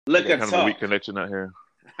We Look got at kind of a weak talk. connection out here.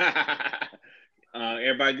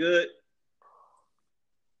 Everybody good?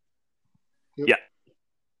 Yep. Yeah.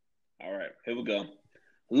 All right, here we go.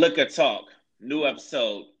 Look at talk. New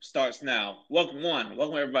episode starts now. Welcome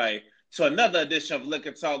everybody to another edition of Look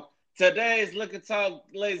at Talk. Today's Look at Talk,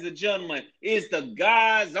 ladies and gentlemen, is the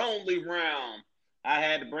guys only round. I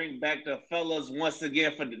had to bring back the fellas once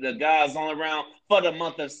again for the guys only round for the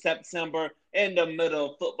month of September in the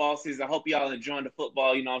middle of football season. I hope y'all enjoying the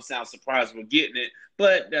football. You know what I'm saying? I'm surprised we're getting it,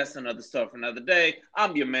 but that's another story for another day.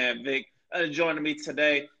 I'm your man, Vic. Joining me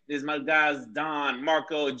today is my guys, Don,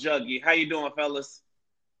 Marco, Juggy. How you doing, fellas?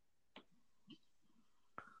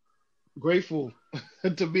 Grateful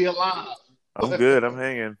to be alive. I'm good. I'm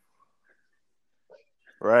hanging.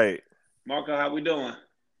 Right. Marco, how we doing?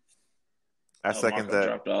 I Oh, second Marco that.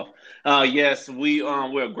 dropped off. Yes,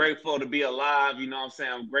 we're grateful to be alive. You know what I'm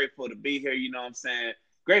saying? I'm grateful to be here. You know what I'm saying?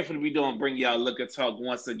 Grateful to be bring y'all Look at Talk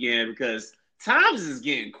once again because times is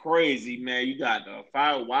getting crazy, man. You got the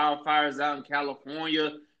wildfires out in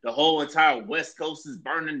California. The whole entire West Coast is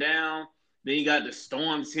burning down. Then you got the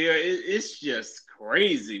storms here. It's just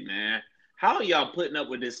crazy, man. How are y'all putting up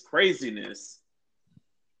with this craziness?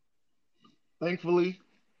 Thankfully,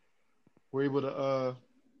 we're able to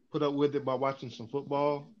put up with it by watching some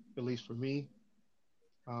football, at least for me.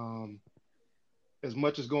 Um, as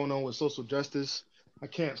much as going on with social justice, I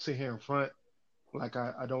can't sit here in front like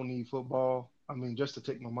I don't need football. I mean, just to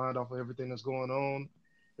take my mind off of everything that's going on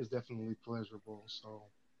is definitely pleasurable. So,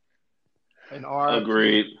 and RIP,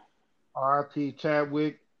 Agreed. RIP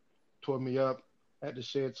Chadwick tore me up. Had to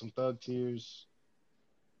shed some thug tears.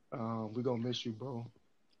 We're gonna miss you, bro.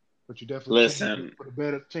 But you definitely changed it Listen, for the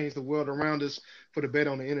better, changed the world around us for the better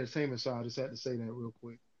on the entertainment side. I just had to say that real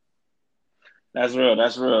quick. that's real.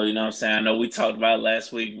 That's real. You know what I'm saying? I know we talked about it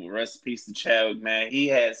last week. Rest in peace to Chadwick, man. He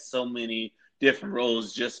had so many different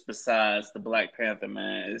roles just besides the Black Panther,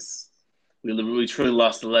 man. We truly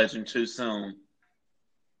lost the legend too soon.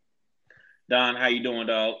 Don, how you doing,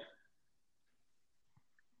 dog?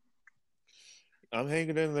 I'm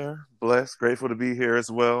hanging in there. Blessed. Grateful to be here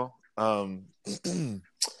as well. I'm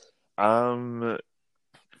I'm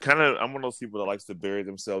one of those people that likes to bury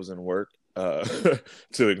themselves in work to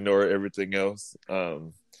ignore everything else.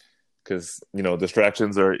 Because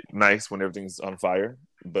distractions are nice when everything's on fire,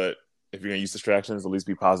 but if you're gonna use distractions, at least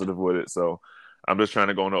be positive with it. So I'm just trying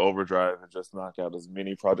to go into overdrive and just knock out as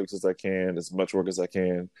many projects as I can, as much work as I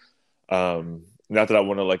can. Not that I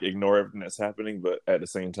want to like ignore everything that's happening, but at the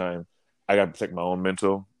same time, I got to protect my own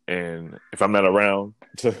mental. And if I'm not around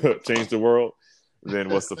to change the world, then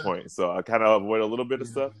what's the point? So I kind of avoid a little bit of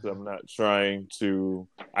Yeah, stuff because I'm not trying to.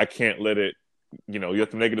 I can't let it. You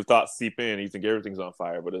let the negative thoughts seep in. And you think everything's on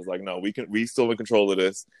fire, but it's like no, we still in control of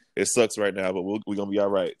this. It sucks right now, but we're gonna be all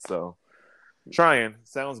right. So trying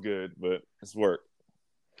sounds good, but it's work.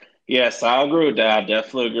 Yes, I agree with that. I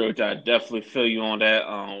definitely agree with that. I definitely feel you on that.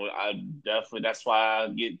 I definitely that's why I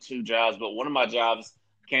get two jobs, but one of my jobs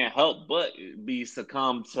can't help but be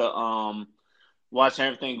succumb to watching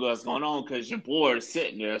everything that's going on because you're bored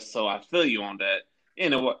sitting there. So I feel you on that.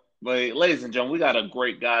 Anyway, but ladies and gentlemen, we got a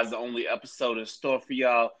great guys only episode in store for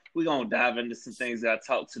y'all. We're gonna dive into some things. I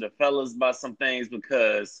talk to the fellas about some things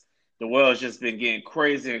because the world's just been getting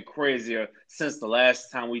crazier and crazier since the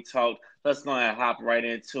last time we talked. Let's go ahead and hop right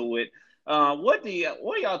into it. What are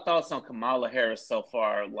y'all thoughts on Kamala Harris so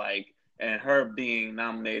far? Like, and her being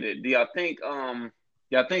nominated. y'all think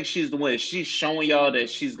she's the one? She's showing y'all that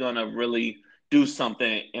she's gonna really do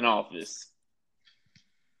something in office.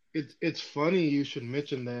 it's funny you should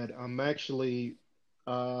mention that. I'm actually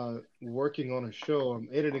working on a show. I'm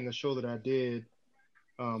editing a show that I did,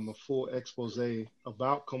 a full expose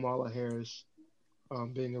about Kamala Harris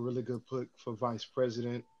being a really good pick for vice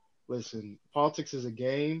president. Listen, politics is a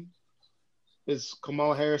game. Is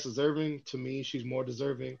Kamala Harris deserving? To me, she's more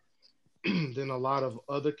deserving than a lot of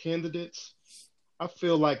other candidates. I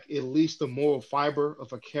feel like at least the moral fiber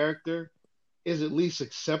of a character is at least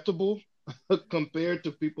acceptable compared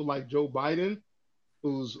to people like Joe Biden,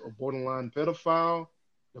 who's a borderline pedophile.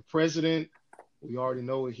 The president, we already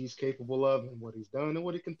know what he's capable of and what he's done and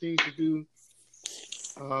what he continues to do,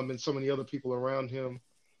 and so many other people around him.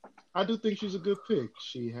 I do think she's a good pick.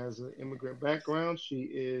 She has an immigrant background. She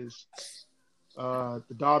is the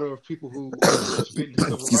daughter of people who participated in the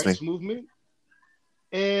civil Excuse me. rights movement.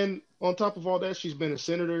 And on top of all that, she's been a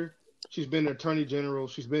senator, she's been an attorney general,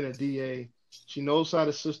 she's been a DA. She knows how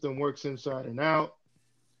the system works inside and out.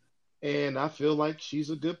 And I feel like she's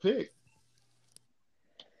a good pick,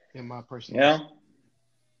 in my personal Yeah, opinion.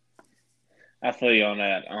 I feel you on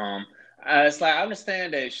that. It's like I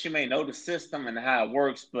understand that she may know the system and how it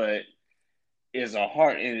works, but is her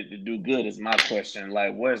heart in it to do good? Is my question.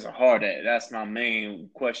 Like, where's her heart at? That's my main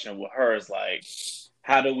question with her. Is like,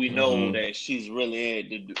 how do we know that she's really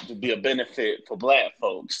in it to be a benefit for Black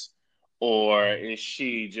folks, or is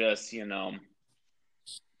she just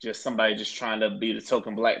just somebody just trying to be the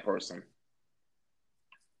token Black person?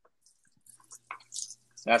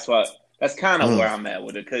 That's kind of where I'm at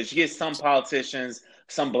with it, because you get some politicians,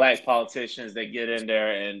 some Black politicians, they get in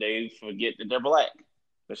there and they forget that they're Black.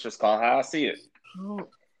 Let's just call it how I see it. Well,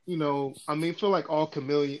 I mean, feel like all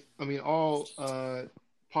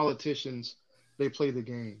politicians, they play the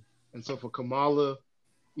game. And so for Kamala,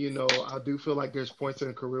 I do feel like there's points in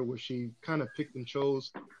her career where she kind of picked and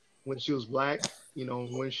chose when she was Black,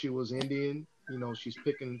 when she was Indian, she's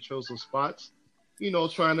picking and chose those spots,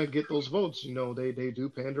 trying to get those votes. They do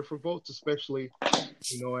pander for votes, especially,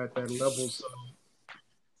 at that level. So,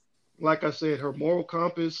 like I said, her moral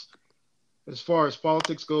compass, as far as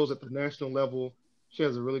politics goes at the national level, she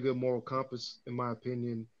has a really good moral compass, in my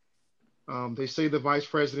opinion. They say the vice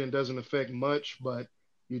president doesn't affect much, but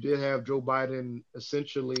you did have Joe Biden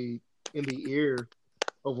essentially in the ear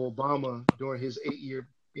of Obama during his 8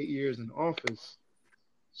 years in office.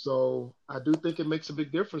 So I do think it makes a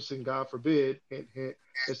big difference, and God forbid,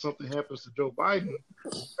 if something happens to Joe Biden,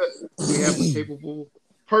 we have a capable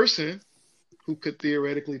person who could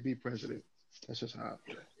theoretically be president. That's just how I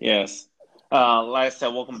feel. Yes. Like I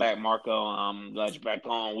said, welcome back, Marco. Glad you're back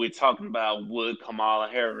on. We're talking about would Kamala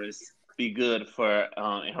Harris be good for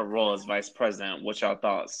in her role as vice president. What's your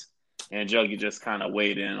thoughts? And Juggy just kind of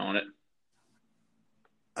weighed in on it.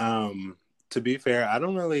 To be fair, I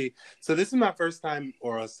don't really. So this is my first time,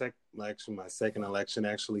 or my second election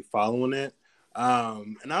actually following it.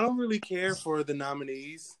 And I don't really care for the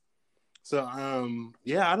nominees. So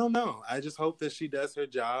yeah, I don't know. I just hope that she does her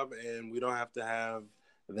job and we don't have to have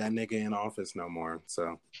that nigga in office no more.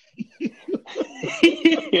 So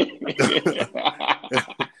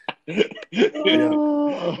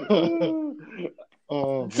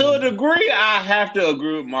to a degree, I have to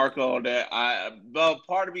agree with Marco on that. But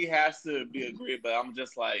part of me has to be agreed, but I'm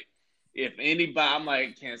just like, if anybody, I'm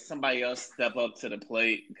like, can somebody else step up to the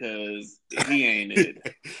plate? Because he ain't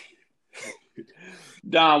it.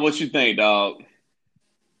 Don, what you think, dog?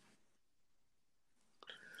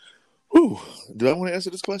 Whew. Do I want to answer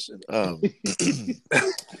this question? I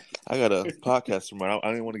got a podcast tomorrow. I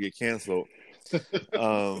didn't want to get canceled.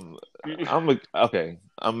 Okay.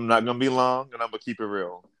 I'm not gonna be long, and I'm gonna keep it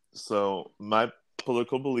real. So my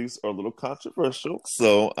political beliefs are a little controversial,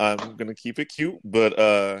 so I'm gonna keep it cute.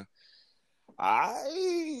 But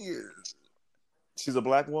she's a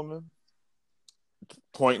Black woman.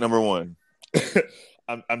 Point number one.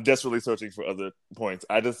 I'm desperately searching for other points.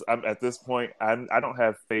 I'm at this point. I don't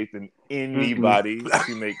have faith in anybody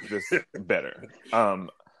to make this better.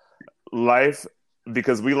 Life,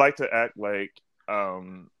 because we like to act like,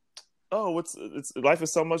 life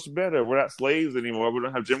is so much better. We're not slaves anymore. We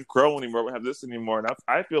don't have Jim Crow anymore. We don't have this anymore. And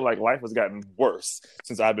I feel like life has gotten worse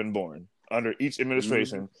since I've been born. Under each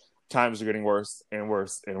administration, times are getting worse and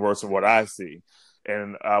worse and worse from what I see.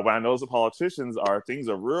 And when I know the politicians things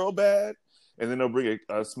are real bad. And then they'll bring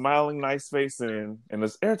a smiling, nice face in,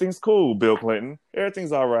 and everything's cool, Bill Clinton.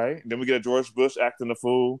 Everything's all right. Then we get a George Bush acting a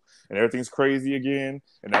fool, and everything's crazy again.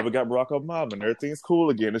 And now we got Barack Obama, and everything's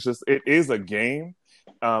cool again. It is a game.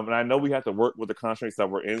 And I know we have to work with the constraints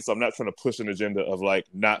that we're in, so I'm not trying to push an agenda of, like,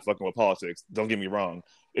 not fucking with politics. Don't get me wrong.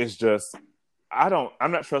 It's just, I'm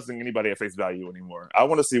not trusting anybody at face value anymore. I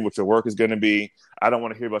want to see what your work is going to be. I don't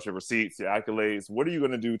want to hear about your receipts, your accolades. What are you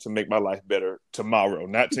going to do to make my life better tomorrow,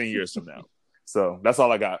 not 10 years from now? So that's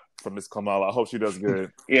all I got from Miss Kamala. I hope she does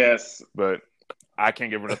good. Yes. But I can't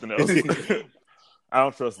give her nothing else. I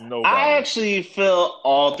don't trust nobody. I actually feel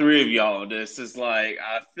all three of y'all. This is like,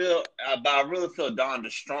 but I really feel Don the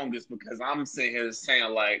strongest, because I'm sitting here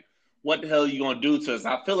saying, like, what the hell are you going to do to us?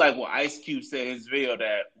 I feel like what Ice Cube said in his video,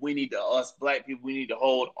 that us Black people, we need to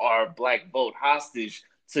hold our Black vote hostage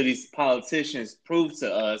to these politicians, prove to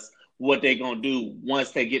us what they're going to do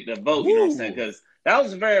once they get the vote. You know what I'm saying? Because that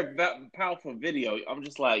was a very powerful video. I'm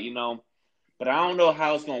just like, but I don't know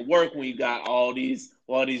how it's going to work when you got all these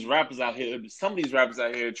rappers out here. Some of these rappers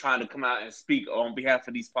out here trying to come out and speak on behalf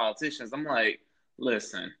of these politicians. I'm like,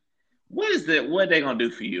 listen, what are they going to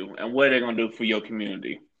do for you, and what are they going to do for your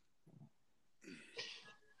community?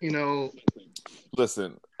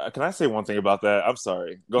 Listen, can I say one thing about that? I'm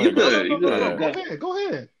sorry. Go ahead. Go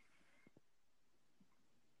ahead.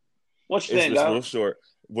 What you think, It's real short.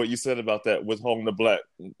 What you said about that withholding the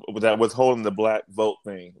black vote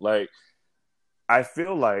thing. Like, I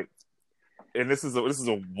feel like and this is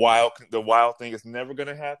a wild thing. It's never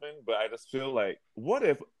gonna happen. But I just feel like, what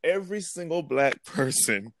if every single black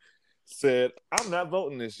person said, "I'm not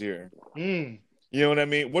voting this year." You know what I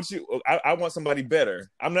mean? I want somebody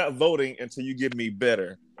better. I'm not voting until you give me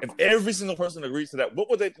better. If every single person agrees to that, what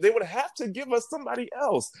would they would have to give us somebody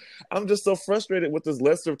else. I'm just so frustrated with this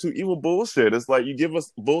lesser of two evil bullshit. It's like you give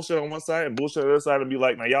us bullshit on one side and bullshit on the other side and be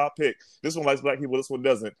like, now y'all pick. This one likes black people, this one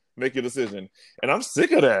doesn't. Make your decision. And I'm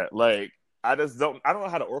sick of that. Like, I don't know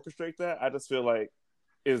how to orchestrate that. I just feel like,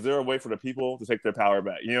 is there a way for the people to take their power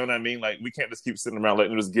back? You know what I mean? Like, we can't just keep sitting around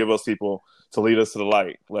letting them just give us people to lead us to the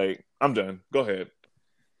light. Like, I'm done. Go ahead.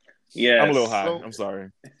 Yeah, I'm a little high. I'm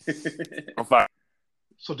sorry. I'm fine.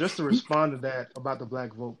 So just to respond to that about the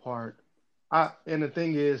black vote part, and the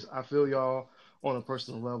thing is, I feel y'all on a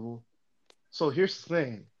personal level. So here's the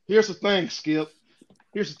thing. Here's the thing, Skip.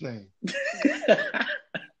 Here's the thing.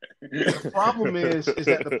 The problem is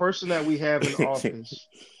that the person that we have in office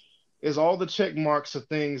is all the check marks of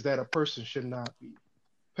things that a person should not be.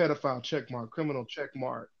 Pedophile check mark, criminal check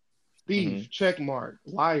mark, thief check mark,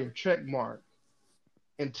 liar check mark,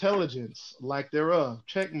 intelligence lack thereof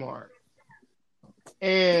check mark.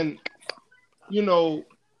 And, you know,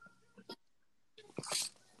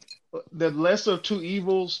 the lesser of two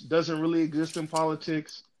evils doesn't really exist in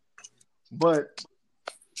politics, but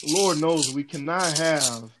Lord knows we cannot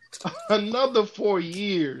have another 4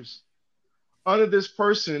 years under this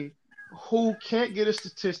person who can't get his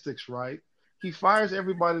statistics right. He fires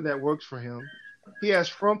everybody that works for him. He has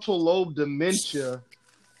frontal lobe dementia.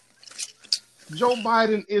 Joe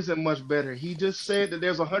Biden isn't much better. He just said that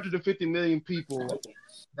there's 150 million people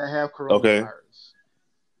that have coronavirus. Okay.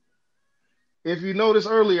 If you noticed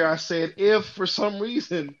earlier, I said if for some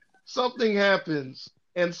reason something happens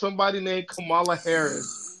and somebody named Kamala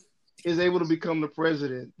Harris is able to become the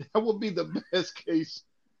president, that would be the best case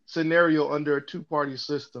scenario under a two-party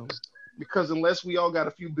system. Because unless we all got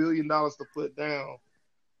a few $1 billion to put down,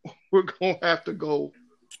 we're going to have to go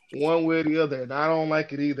one way or the other. And I don't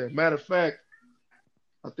like it either. Matter of fact,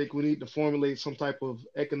 I think we need to formulate some type of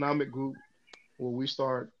economic group where we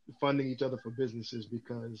start funding each other for businesses,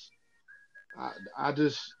 because I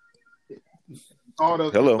just thought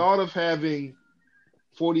of having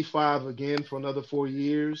 45 again for another 4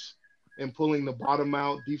 years and pulling the bottom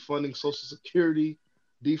out, defunding Social Security,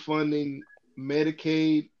 defunding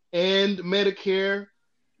Medicaid and Medicare,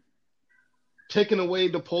 taking away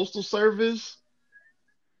the Postal Service.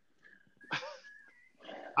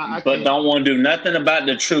 But don't want to do nothing about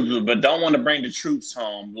the troops, but don't want to bring the troops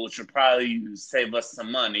home, which will probably save us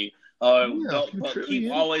some money. But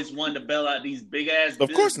keep always wanting to bail out these big ass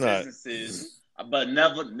businesses, but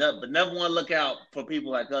never want to look out for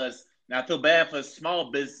people like us. Now I feel bad for small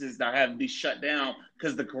businesses that have to be shut down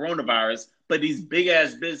because of the coronavirus, but these big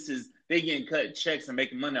ass businesses, they getting cut checks and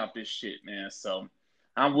making money off this shit, man. So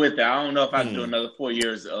I'm with that. I don't know if I can do another 4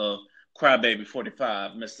 years of Crybaby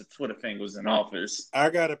 45, Mr. Twitter Fingers in office. I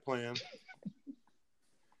got a plan.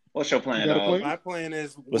 What's your plan, dog? My plan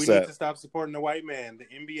is we need to stop supporting the white man. The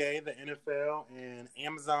NBA, the NFL, and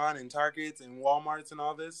Amazon and Targets and Walmarts and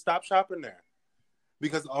all this. Stop shopping there.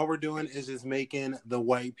 Because all we're doing is just making the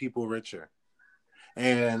white people richer.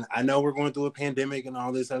 And I know we're going through a pandemic and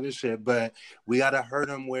all this other shit, but we got to hurt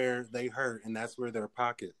them where they hurt, and that's where their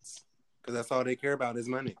pockets. Because that's all they care about is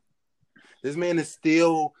money. This man is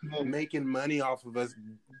still making money off of us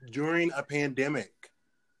during a pandemic.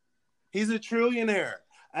 He's a trillionaire.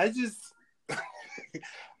 I just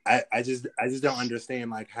don't understand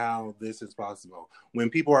like how this is possible when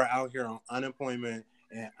people are out here on unemployment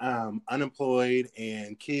and unemployed,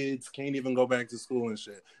 and kids can't even go back to school and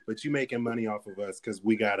shit. But you making money off of us because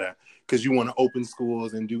you want to open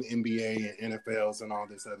schools and do NBA and NFLs and all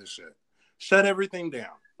this other shit. Shut everything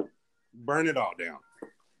down. Burn it all down.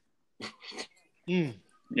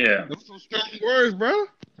 Yeah. Those are strong words, bro.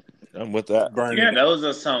 I'm with that. Those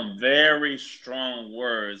are some very strong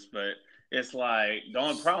words, but it's like the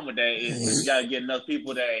only problem with that is you gotta get enough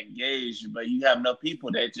people that engage, but you have enough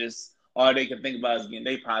people that just all they can think about is getting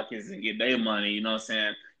their pockets and get their money. You know what I'm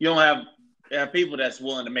saying? You don't have people that's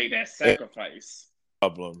willing to make that sacrifice.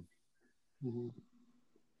 Problem. Mm-hmm.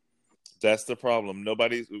 That's the problem. I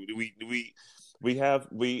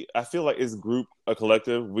feel like as a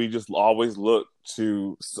collective, we just always look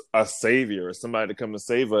to a savior or somebody to come and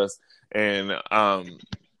save us. And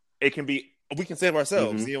we can save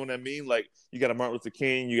ourselves. Mm-hmm. You know what I mean? Like, you got a Martin Luther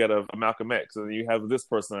King, you got a Malcolm X, and you have this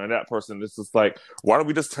person and that person. It's just like, why don't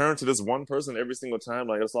we just turn to this one person every single time?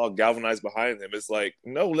 Like, let's all galvanize behind them. It's like,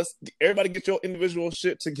 no, everybody get your individual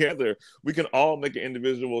shit together. We can all make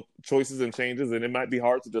individual choices and changes, and it might be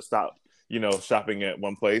hard to just stop, shopping at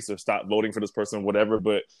one place or stop voting for this person, whatever.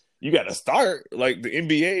 But you got to start. Like the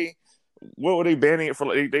NBA, what were they banning it for?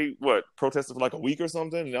 Like, they protested for like a week or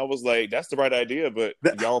something? And I was like, that's the right idea, but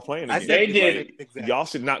y'all are playing again. They did. Like, exactly. Y'all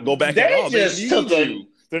should not go back at all. They need you.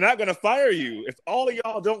 They're not going to fire you. If all of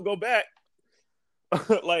y'all don't go back,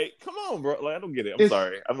 like, come on, bro. Like, I don't get it. I'm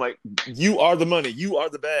sorry. I'm like, you are the money. You are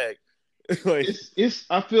the bag. Like,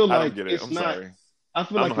 I feel like I don't get it. I'm sorry. I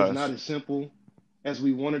feel like it's not as simple as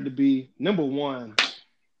we want it to be. Number one,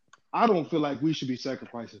 I don't feel like we should be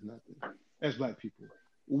sacrificing nothing as Black people.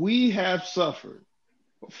 We have suffered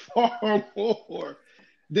far more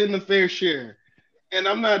than the fair share. And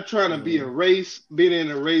I'm not trying to be being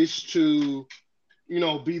in a race to,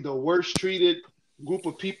 be the worst treated group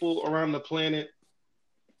of people around the planet.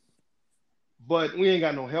 But we ain't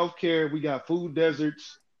got no health care. We got food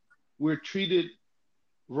deserts. We're treated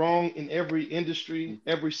wrong in every industry,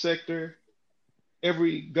 every sector.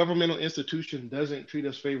 Every governmental institution doesn't treat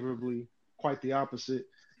us favorably, quite the opposite.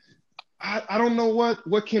 I don't know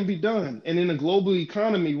what can be done. And in a global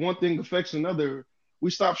economy, one thing affects another.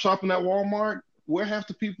 We stop shopping at Walmart. Where half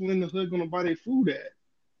the people in the hood going to buy their food at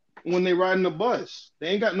when they riding the bus? They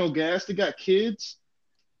ain't got no gas. They got kids.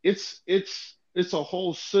 It's a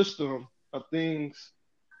whole system of things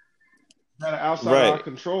that are outside our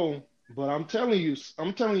control. But I'm telling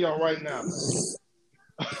y'all right now,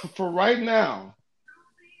 for right now,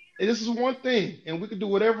 this is one thing, and we can do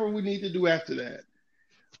whatever we need to do after that.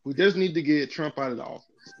 We just need to get Trump out of the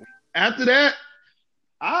office. After that,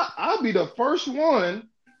 I'll be the first one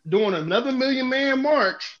doing another 1 million man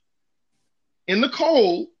march in the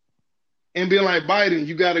cold and being like, Biden,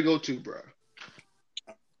 you got to go too, bro.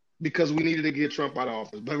 Because we needed to get Trump out of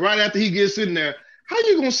office. But right after he gets in there, how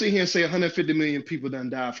you going to sit here and say 150 million people done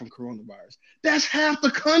died from coronavirus? That's half the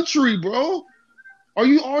country, bro. Are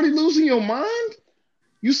you already losing your mind?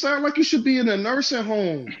 You sound like you should be in a nursing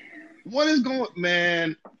home. What is going,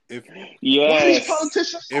 man? Why are these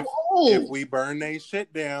politicians so old? If we burn their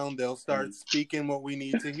shit down, they'll start speaking what we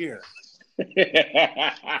need to hear.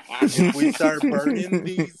 If we start burning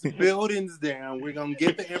these buildings down, we're gonna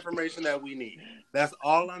get the information that we need. That's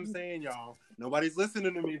all I'm saying, y'all. Nobody's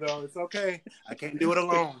listening to me though. It's okay. I can't do it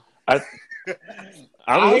alone. I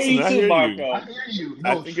hear you, Marco. I hear you. No,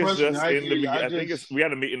 I think it's just in the beginning. I think we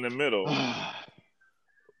have to meet in the middle.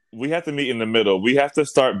 We have to meet in the middle. We have to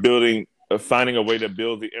start finding a way to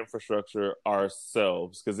build the infrastructure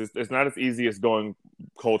ourselves, because it's not as easy as going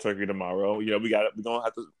cold turkey tomorrow. We're gonna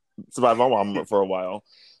have to survive on Walmart for a while,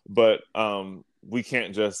 but we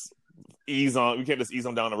can't just ease on. We can't just ease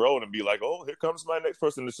on down the road and be like, "Oh, here comes my next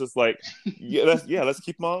person." It's just like, let's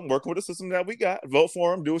keep on working with the system that we got. Vote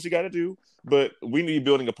for them. Do what you got to do. But we need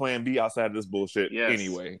building a plan B outside of this bullshit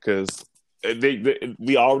anyway, because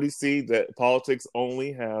we already see that politics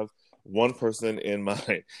only have one person in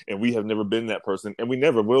mind, and we have never been that person, and we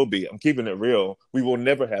never will be. I'm keeping it real. We will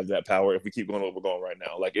never have that power if we keep going what we're going right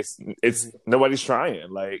now. Like it's nobody's trying.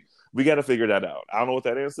 Like we got to figure that out. I don't know what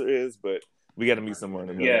that answer is, but we got to meet somewhere in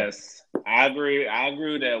the middle. Yes, I agree. I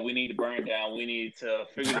agree that we need to burn down. We need to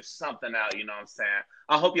figure something out. You know what I'm saying?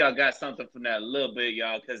 I hope y'all got something from that a little bit,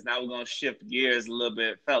 y'all, because now we're gonna shift gears a little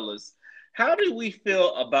bit, fellas. How do we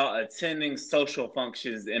feel about attending social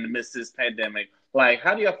functions in the midst of this pandemic? Like,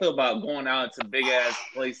 how do y'all feel about going out to big-ass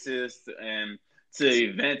places and to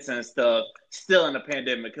events and stuff still in the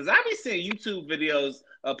pandemic? Because I be seeing YouTube videos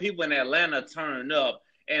of people in Atlanta turning up,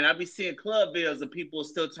 and I be seeing club videos of people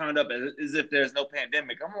still turned up as if there's no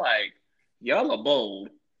pandemic. I'm like, y'all are bold.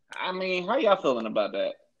 I mean, how y'all feeling about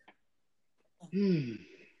that? I'm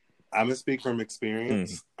going to speak from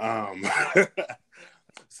experience.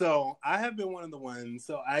 So I have been one of the ones.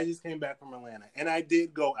 So I just came back from Atlanta, and I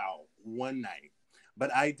did go out one night,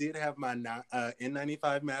 but I did have my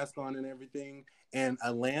N95 mask on and everything. And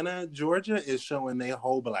Atlanta, Georgia is showing their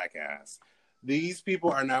whole black ass. These people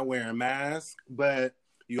are not wearing masks, but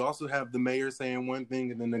you also have the mayor saying one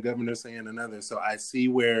thing and then the governor saying another. So I see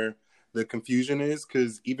where the confusion is,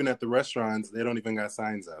 because even at the restaurants, they don't even got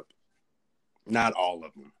signs up. Not all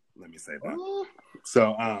of them. Let me say that.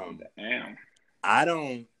 So, damn.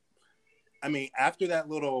 After that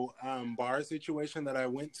little bar situation that I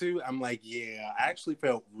went to, I'm like, I actually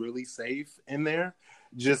felt really safe in there.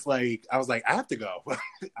 Just like, I was like, I have to go.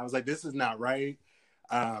 I was like, this is not right.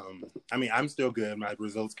 I'm still good. My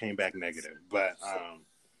results came back negative, but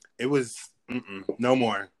it was no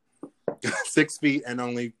more. 6 feet and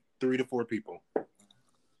only 3 to 4 people.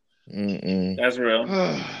 That's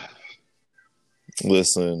real.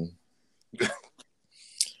 Listen.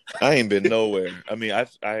 I ain't been nowhere. I mean, I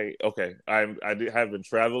have been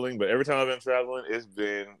traveling, but every time I've been traveling, it's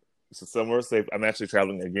been So somewhere safe. I'm actually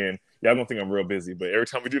traveling again. Y'all gonna think I'm real busy, but every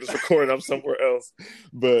time we do this recording, I'm somewhere else.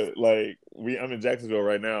 But like I'm in Jacksonville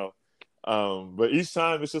right now. But each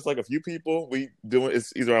time it's just like a few people.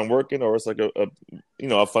 It's either I'm working or it's like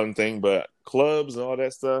a fun thing. But clubs and all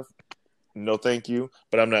that stuff, no thank you.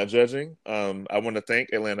 But I'm not judging. I want to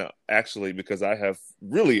thank Atlanta actually because I have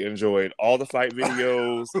really enjoyed all the fight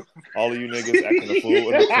videos, all of you niggas acting a fool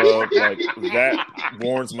in the club. Like that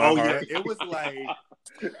warms my heart. Yeah, it was like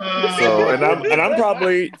so and I'm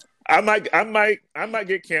probably I might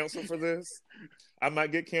get canceled for this. I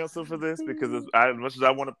might get canceled for this because as much as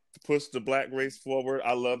I want to push the black race forward,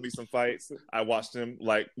 I love me some fights. I watch them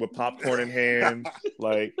like with popcorn in hand,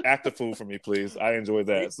 like act a fool for me, please. I enjoy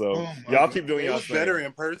that. So y'all keep doing y'all thing. Better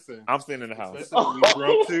in person. I'm staying in the house. Especially when we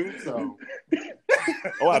drunk too. So.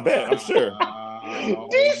 Oh, I bet. I'm sure.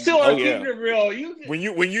 These two are keeping it real.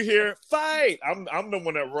 When you hear fight, I'm the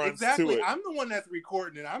one that runs to it. I'm the one that's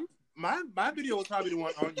recording it. My video was probably the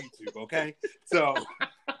one on YouTube. Okay, so.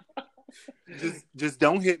 Just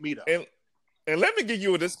don't hit me though. And let me give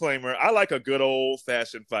you a disclaimer. I like a good old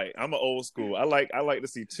fashioned fight. I'm an old school. I like to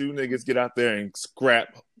see two niggas get out there and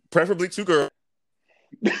scrap, preferably two girls.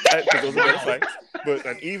 Because those are better fights. But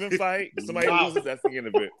an even fight, somebody loses, that's the end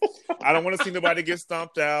of it. I don't want to see nobody get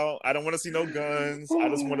stomped out. I don't want to see no guns. I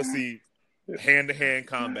just want to see hand-to-hand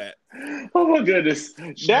combat. Oh my goodness.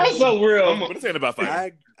 That's so real. What are you saying about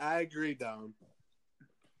fighting? I agree, Dom.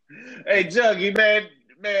 Hey, Juggy, man,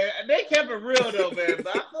 they kept it real though, man.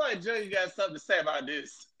 But I feel like Juggy got something to say about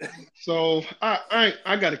this. So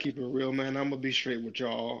I got to keep it real, man. I'm gonna be straight with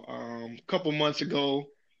y'all. A couple months ago,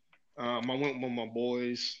 I went with my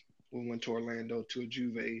boys. We went to Orlando to a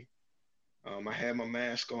Juve. I had my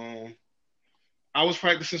mask on. I was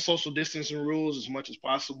practicing social distancing rules as much as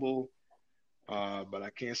possible, but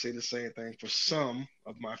I can't say the same thing for some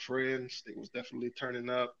of my friends. They was definitely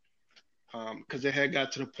turning up. Because it had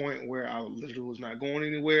got to the point where I literally was not going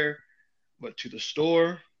anywhere but to the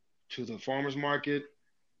store, to the farmer's market.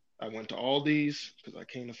 I went to Aldi's because I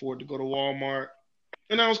can't afford to go to Walmart.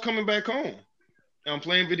 And I was coming back home. And I'm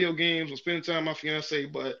playing video games, I'm spending time with my fiance,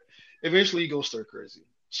 but eventually you go stir crazy.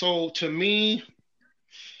 So to me,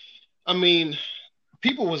 I mean,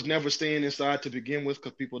 people was never staying inside to begin with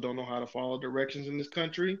because people don't know how to follow directions in this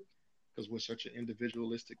country because we're such an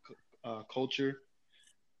individualistic culture.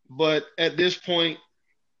 But at this point,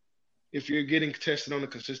 if you're getting tested on a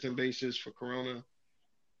consistent basis for corona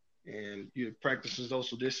and you're practicing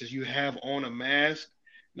social distance, you have on a mask.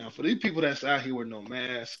 Now, for these people that's out here with no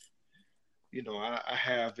mask, I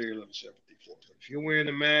have very little sympathy for them. If you're wearing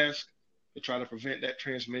a mask to try to prevent that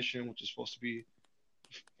transmission, which is supposed to be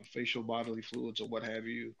facial bodily fluids or what have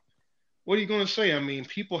you, what are you going to say? I mean,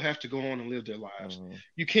 people have to go on and live their lives. Mm-hmm.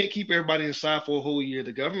 You can't keep everybody inside for a whole year.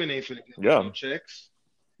 The government ain't finna give no checks.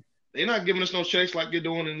 They're not giving us no checks like they're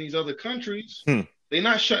doing in these other countries. They're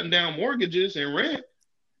not shutting down mortgages and rent.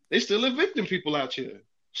 They still evicting people out here.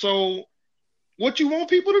 So what you want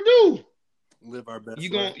people to do? Live our best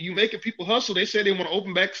life. You making people hustle. They say they want to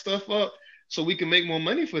open back stuff up so we can make more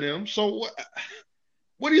money for them. So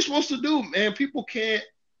what are you supposed to do, man? People can't.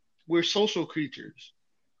 We're social creatures.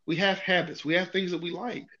 We have habits. We have things that we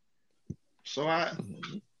like. So I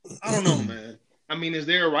don't know, man. I mean, is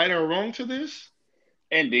there a right or a wrong to this?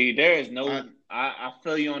 Indeed, there is no. I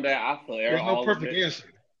feel you on that. I feel there's no perfect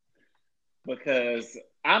answer because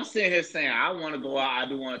I'm sitting here saying I want to go out. I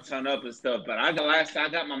do want to turn up and stuff, but I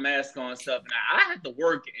got my mask on and stuff. Now I have to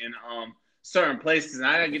work in certain places, and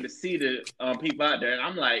I get to see the people out there. And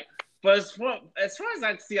I'm like, but as far as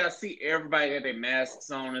I see everybody got their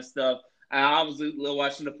masks on and stuff. I was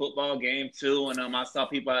watching the football game too, and I saw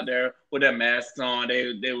people out there with their masks on.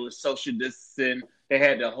 They were social distancing. They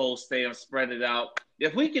had the whole stadium spread it out.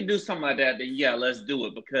 If we can do something like that, then yeah, let's do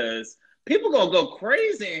it because people gonna go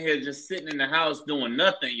crazy in here just sitting in the house doing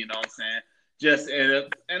nothing. You know what I'm saying?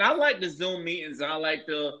 And I like the Zoom meetings. I like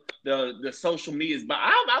the social meetings, but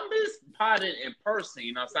I miss potting in person.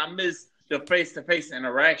 You know, so I miss the face-to-face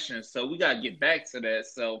interaction. So we gotta get back to that.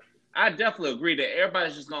 So I definitely agree that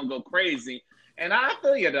everybody's just gonna go crazy. And I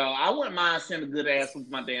feel you though. I wouldn't mind seeing a good ass with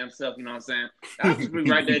my damn self. You know what I'm saying? I'll just be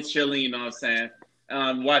right there chilling. You know what I'm saying?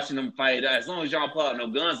 Watching them fight. As long as y'all pull out no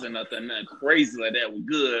guns or nothing crazy like that, we're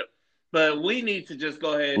good. But we need to just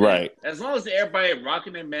go ahead. Right. As long as everybody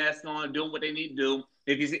rocking their mask on, doing what they need to do.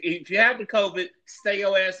 If you have the COVID, stay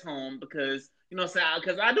your ass home because, you know what I'm saying?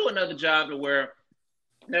 Because I do another job to where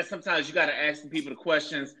that sometimes you got to ask people the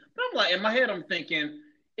questions. But I'm like, in my head, I'm thinking,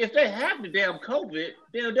 if they have the damn COVID,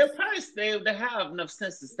 then they'll probably they have enough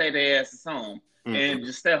sense to stay their asses home and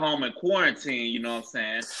just stay home and quarantine, you know what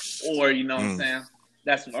I'm saying? Or, you know what I'm saying?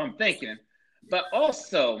 That's what I'm thinking. But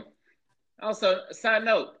also, Also, side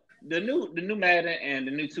note, the new Madden and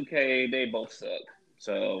the new 2K, they both suck.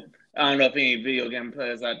 So I don't know if any video game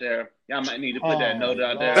players out there, y'all might need to put that Oh note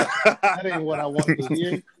out Lord, there. that ain't what I wanted to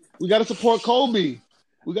hear. We got to support Kobe.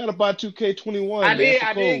 We got to buy 2K21. I Man, did. for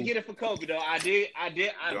I Kobe. did get it for Kobe though. I did. I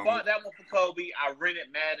Don't. bought that one for Kobe. I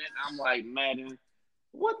rented Madden. I'm like, Madden,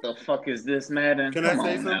 what the fuck is this, Madden? Can Come I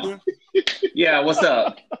say on now. something? Yeah, what's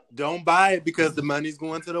up? Don't buy it because the money's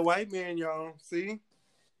going to the white man, y'all. See?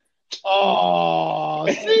 Oh,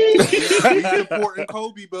 see? We supporting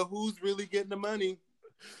Kobe, but who's really getting the money?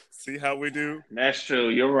 See how we do? That's true.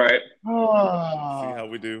 You're right. See how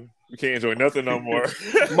we do? We can't enjoy nothing no more.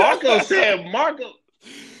 Marco said, Marco.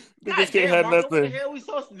 Niggas can't have Marco, what nothing. the hell we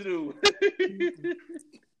supposed to do?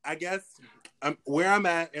 I guess where I'm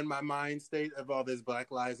at in my mind state of all this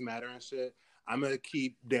Black Lives Matter and shit, I'm going to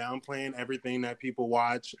keep downplaying everything that people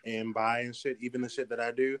watch and buy and shit, even the shit that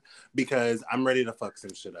I do, because I'm ready to fuck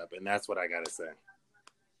some shit up. And that's what I got to say.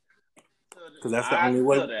 Because that's the only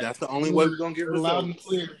way. That's the only way we're going to get results. Loud and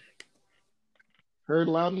clear. Heard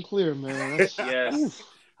loud and clear, man. That's, Yes. oof.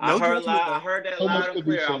 I No heard judgment, though. that So much loud could and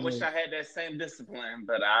be clear. I said. wish I had that same discipline,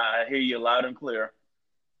 but I hear you loud and clear.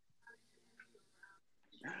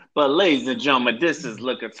 But ladies and gentlemen, this is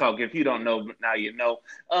Liquor Talk. If you don't know, now you know.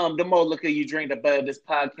 The more liquor you drink, the better this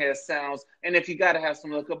podcast sounds. And if you got to have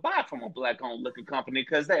some liquor, buy it from a black-owned liquor company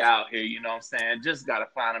because they out here, you know what I'm saying? Just got to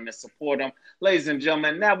find them and support them. Ladies and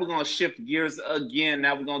gentlemen, now we're going to shift gears again.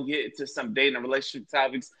 Now we're going to get into some dating and relationship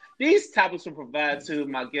topics. These topics were provided to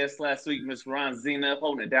my guest last week, Miss Ron Zena,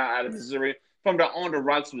 holding it down out of Missouri, from the On the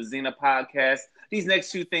Rocks with Zena podcast. These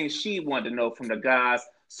next two things she wanted to know from the guys.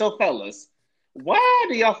 So, fellas, why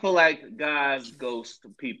do y'all feel like guys ghost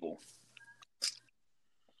people?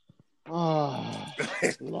 Oh,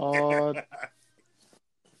 Lord.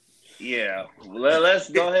 Yeah, let's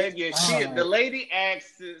go ahead and get shit. Alright. The lady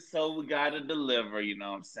asked it, so we got to deliver, you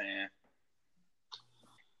know what I'm saying?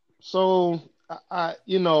 So, I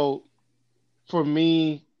for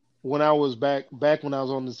me, when I was back when I was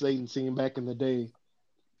on the dating scene back in the day,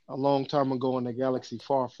 a long time ago in a galaxy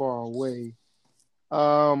far, far away,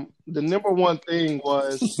 the number one thing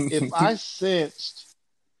was if I sensed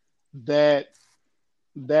that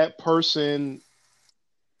person,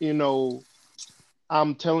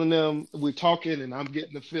 I'm telling them we're talking and I'm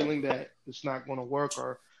getting the feeling that it's not going to work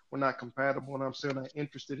or we're not compatible and I'm still not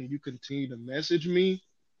interested and you continue to message me,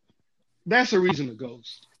 that's a reason to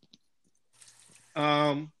ghost.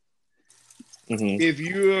 If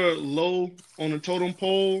you're low on the totem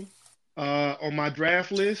pole on my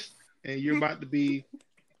draft list and you're about to be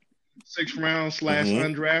 6th round /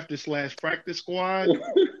 undrafted / practice squad,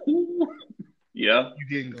 yeah, you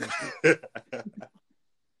getting ghosted.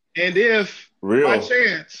 And if Real. by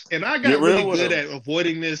chance, and I got Get real really with good them. at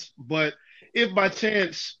avoiding this, but if by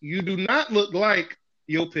chance you do not look like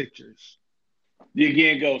your pictures you're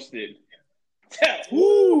getting ghosted.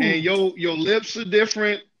 and your lips are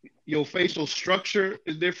different, your facial structure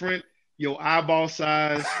is different, your eyeball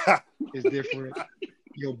size is different,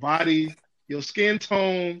 your body, your skin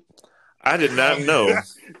tone, I did not know.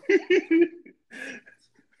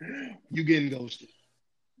 you getting ghosted.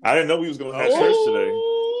 I didn't know we was going to have church today.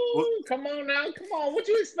 Ooh, come on now. Come on. What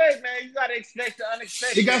you expect, man? You got to expect the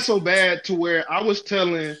unexpected. It got so bad to where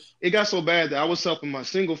it got so bad that I was helping my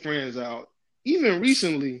single friends out. Even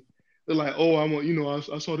recently, they're like, oh,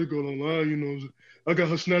 I saw the girl online, I got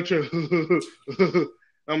her Snapchat.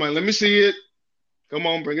 I'm like, let me see it. Come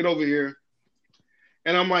on, bring it over here.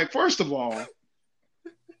 And I'm like, first of all,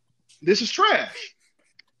 this is trash.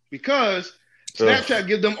 Because Snapchat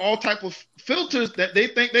gives them all type of filters that they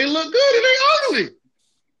think they look good and they ugly.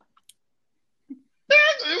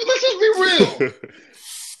 Let's just be real.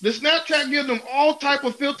 The Snapchat gives them all type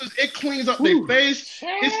of filters. It cleans up their face.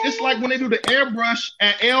 It's like when they do the airbrush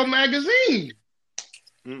at Elle magazine.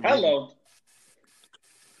 Mm-hmm. Hello.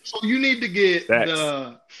 So you need to get Facts.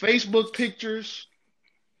 the Facebook pictures.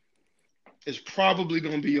 Is probably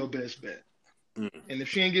going to be your best bet. Mm-hmm. And if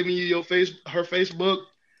she ain't giving you her Facebook,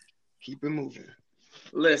 keep it moving.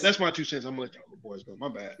 Listen. That's my 2 cents. I'm gonna let y'all boys go. My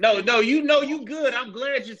bad. No, you good. I'm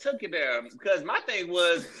glad you took it there because my thing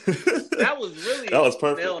was that was really That was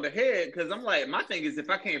perfect. nail on the head because I'm like, my thing is if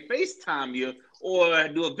I can't FaceTime you or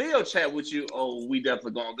do a video chat with you, oh, we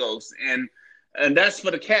definitely gonna ghost. And that's for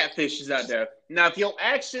the catfishes out there. Now, if your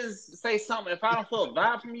actions say something, if I don't feel a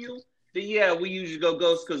vibe from you, then yeah, we usually go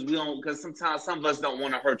ghost because sometimes some of us don't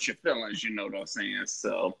want to hurt your feelings, you know what I'm saying?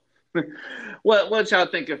 So what y'all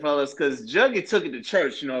thinking, fellas? Because Juggy took it to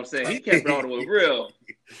church, you know what I'm saying? He kept it all the way real.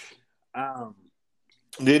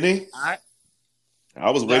 Didn't he?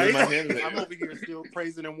 I was waving my hand. I'm over here still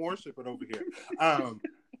praising and worshiping over here.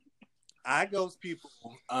 I ghost people.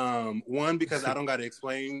 One, because I don't got to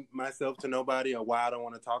explain myself to nobody or why I don't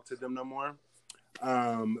want to talk to them no more.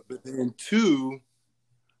 But then two,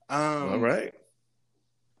 All right.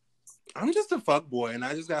 I'm just a fuck boy, and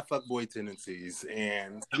I just got fuck boy tendencies,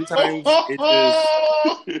 and sometimes it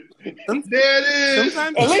just there it is.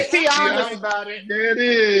 Sometimes At least he honest about it. There it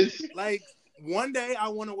is. like one day I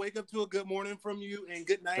want to wake up to a good morning from you and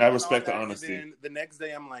good night. I and respect all the that, honesty. And then the next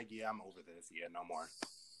day I'm like, yeah, I'm over this. Yeah, no more.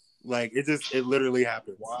 Like it literally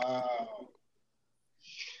happens. Wow.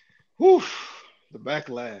 Whew. The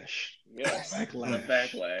backlash. Yes, Backlash. the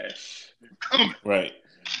backlash. Right.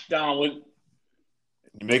 Don, You're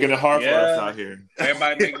making it hard for us out here.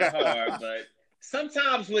 everybody making it hard, but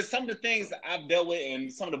sometimes with some of the things I've dealt with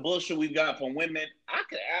and some of the bullshit we've got from women,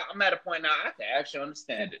 I'm at a point now I can actually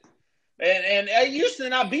understand it. And I used to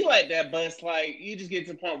not be like that, but it's like you just get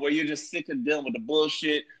to the point where you're just sick of dealing with the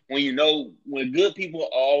bullshit. When you know when good people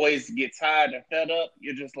always get tired and fed up,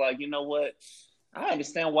 you're just like, you know what? I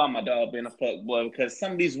understand why my dog being a fuck boy, because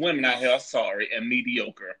some of these women out here are sorry and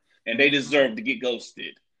mediocre, and they deserve to get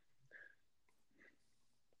ghosted.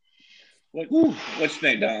 What you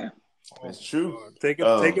think, Don? It's true. Take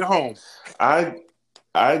it home. I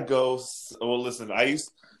ghost. Well, listen. I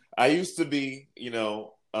used to be,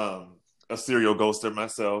 a serial ghoster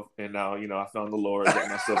myself, and now, I found the Lord, got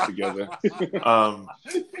myself together.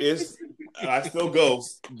 I still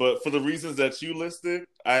ghost, but for the reasons that you listed,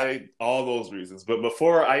 all those reasons. But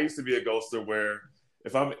before, I used to be a ghoster where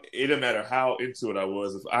it didn't matter how into it I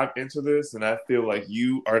was. If I'm into this and I feel like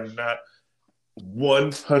you are not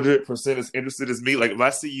 100% as interested as me, like if I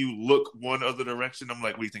see you look one other direction, I'm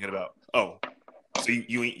like, what are you thinking about? Oh, so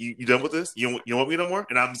you done with this? You don't want me no more?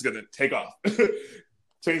 And I'm just gonna take off.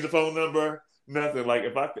 Change the phone number, nothing. Like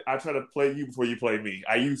if I try to play you before you play me.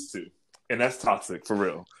 I used to, and that's toxic for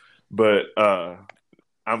real. But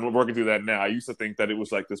I'm working through that now. I used to think that it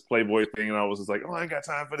was like this Playboy thing, and I was just like, oh, I ain't got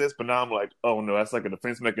time for this. But now I'm like, oh no, that's like a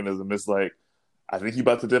defense mechanism. It's like, I think you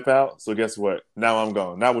about to dip out, so guess what? Now I'm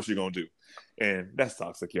gone. Now what you gonna do? And that's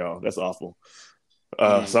toxic, y'all. That's awful.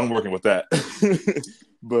 So I'm working with that.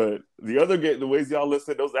 But the ways y'all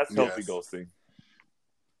listed, that's healthy ghosting.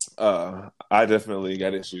 I definitely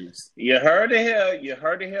got issues. You heard it here,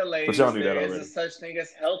 ladies. But y'all knew that there already. is a such thing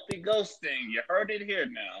as healthy ghosting. You heard it here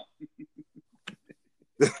now.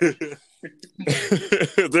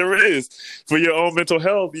 There is, for your own mental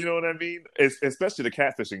health. You know what I mean? Especially the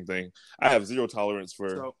catfishing thing. I have zero tolerance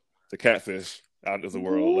for the catfish out of the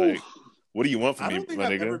world. Like, what do you want from me, my nigga? I don't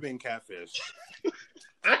think I've ever been catfished.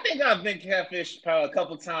 I think I've been catfished probably a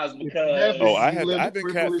couple times because I've been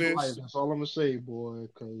catfished. That's all I'm gonna say, boy.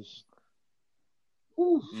 Because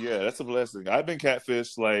yeah, that's a blessing. I've been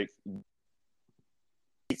catfished. Like,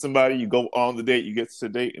 meet somebody, you go on the date, you get to the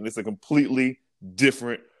date, and it's a completely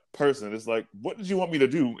different person. It's like, what did you want me to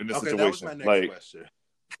do in this situation? That was my next question.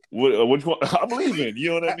 What you want? I'm leaving. You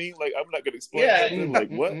know what I mean? Like, I'm not gonna explain. Yeah. Like,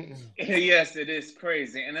 what? Yes, it is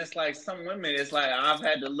crazy, and it's like some women. It's like I've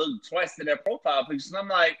had to look twice at their profile pictures, and I'm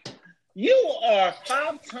like, you are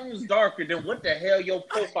 5 tones darker than what the hell your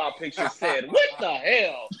profile picture said. What the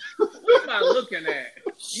hell? What am I looking at?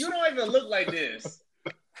 You don't even look like this.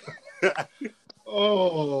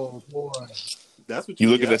 Oh boy, that's what you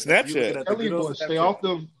look at the Snapchat. Tell you, boy, stay off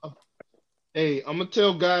the. Hey, I'm gonna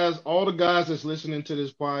tell guys, all the guys that's listening to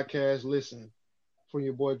this podcast, listen. From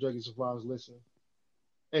your boy Druggy Survivors, listen.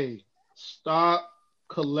 Hey, stop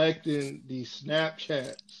collecting these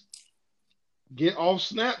Snapchats. Get off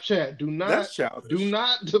Snapchat. Do not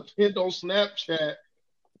depend on Snapchat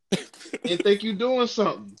and think you're doing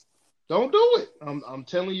something. Don't do it. I'm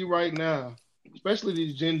telling you right now, especially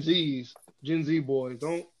these Gen Z boys.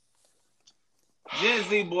 Don't. Gen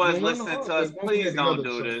Z boys listening to us, please don't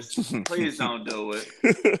do this. Please don't do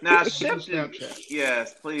it. Now,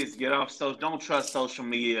 yes, please get off. So don't trust social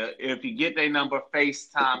media. If you get their number,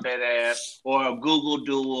 FaceTime that ass or Google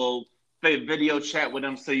Duo, video chat with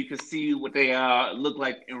them so you can see what they look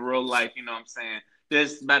like in real life. You know what I'm saying?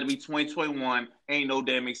 This about to be 2021. Ain't no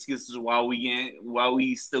damn excuses while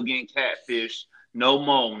we still getting catfish. No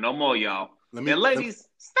more, y'all. Ladies,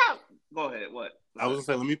 stop. Go ahead. What? I was gonna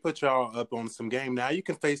say, let me put y'all up on some game. Now you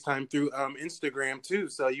can FaceTime through Instagram too,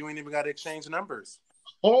 so you ain't even got to exchange numbers.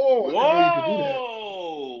 Oh,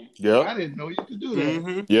 whoa! Yeah, I didn't know you could do that.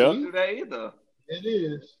 Mm-hmm. Yeah, don't do that either. It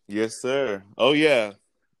is. Yes, sir. Oh yeah,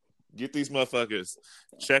 get these motherfuckers.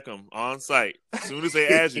 Check them on site. As soon as they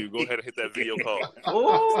add you, go ahead and hit that video call.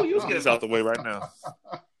 Oh, you get out the way right now.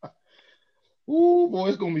 Ooh, boy,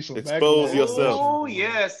 it's gonna be some expose yourself. Oh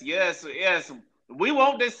yes. We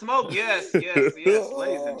want this smoke. Yes,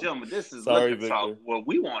 ladies and gentlemen. This is Sorry, Liquor Talk. Victor. Well,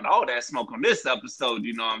 we want all that smoke on this episode,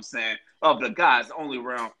 you know what I'm saying, of the guys only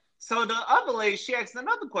round. So the other lady, she asked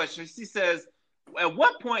another question. She says, at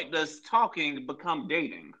what point does talking become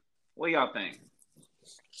dating? What do y'all think?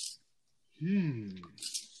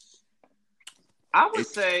 I would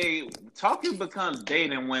say talking becomes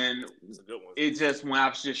dating when when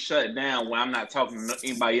I've just shut down, when I'm not talking to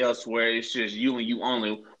anybody else, where it's just you and you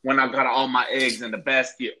only. When I got all my eggs in the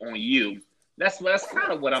basket on you, that's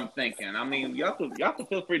kind of what I'm thinking. I mean, y'all can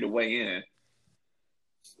feel free to weigh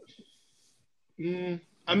in.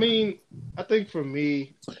 I mean, I think for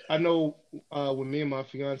me, I know when me and my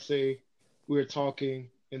fiance we were talking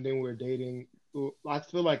and then we were dating. I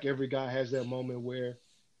feel like every guy has that moment where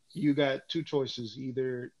you got two choices.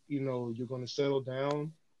 Either, you're going to settle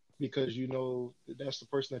down because that's the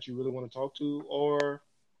person that you really want to talk to, or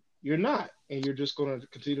you're not, and you're just going to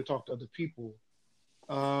continue to talk to other people.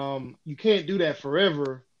 You can't do that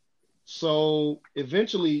forever. So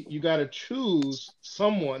eventually you got to choose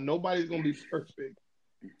someone. Nobody's going to be perfect.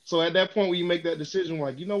 So at that point when you make that decision,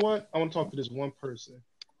 like, you know what? I want to talk to this one person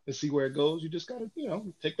and see where it goes. You just got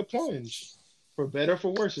to, take the plunge, for better or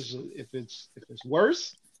for worse. If it's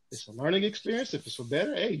worse, it's a learning experience. If it's for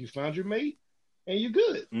better, hey, you found your mate and you're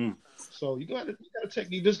good. So you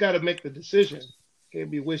just got to make the decision.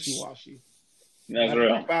 Can't be wishy-washy. That's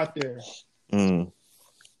real. Out there.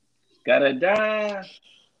 Gotta die.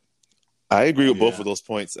 I agree with both of those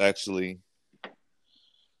points, actually.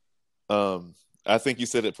 I think you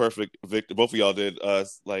said it perfect, Victor. Both of y'all did.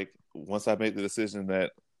 Like, once I made the decision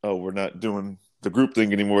that, we're not doing the group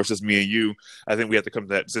thing anymore, it's just me and you, I think we have to come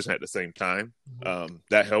to that decision at the same time.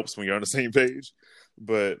 That helps when you're on the same page.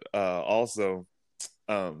 But also,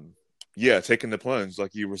 taking the plunge,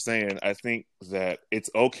 like you were saying, I think that it's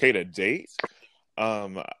okay to date.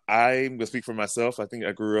 I'm going to speak for myself. I think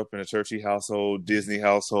I grew up in a churchy household, Disney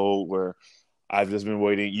household, where I've just been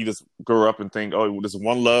waiting. You just grow up and think, this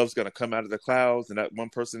one love's going to come out of the clouds, and that one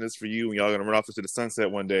person is for you, and y'all going to run off into the sunset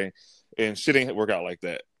one day. And shit ain't work out like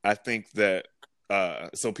that. I think that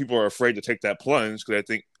so people are afraid to take that plunge because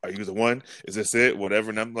they think, are you the one? Is this it? Whatever.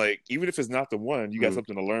 And I'm like, even if it's not the one, you got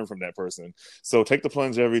something to learn from that person. So take the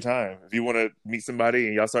plunge every time. If you want to meet somebody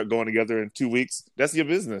and y'all start going together in 2 weeks, that's your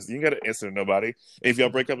business. You ain't got to answer to nobody. And if y'all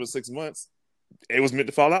break up in 6 months, it was meant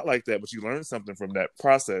to fall out like that, but you learned something from that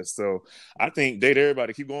process. So I think date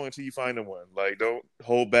everybody. Keep going until you find the one. Like, don't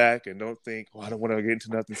hold back and don't think, I don't want to get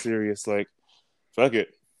into nothing serious. Like, fuck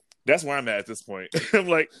it. That's where I'm at this point. I'm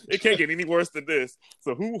like, it can't get any worse than this.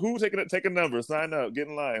 So who take a number, sign up, get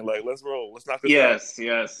in line. Like, let's roll. Let's knock this out.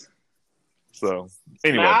 Yes. So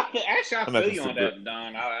anyway, I feel you on that,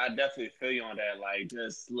 Don. I definitely feel you on that. Like,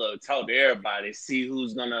 just talk to everybody, see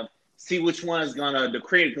which one is gonna the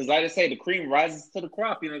cream. Because like I say, the cream rises to the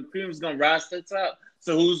crop. The cream is gonna rise to the top.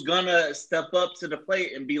 So who's gonna step up to the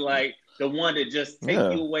plate and be like the one that just take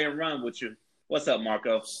you away and run with you? What's up,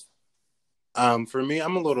 Marco? For me,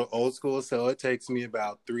 I'm a little old school, so it takes me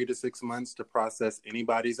about 3 to 6 months to process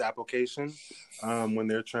anybody's application when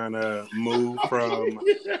they're trying to move from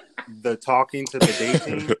the talking to the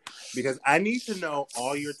dating, because I need to know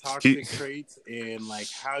all your toxic traits and like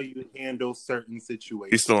how you handle certain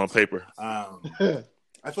situations. He's still on paper.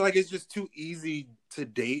 I feel like it's just too easy to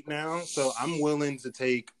date now, so I'm willing to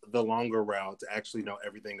take the longer route to actually know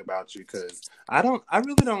everything about you, because I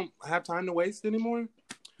really don't have time to waste anymore.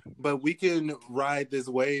 But we can ride this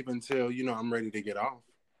wave until, I'm ready to get off.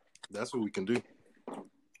 That's what we can do.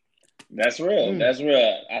 That's real. That's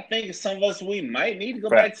real. I think some of us, we might need to go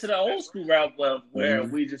back to the old school route where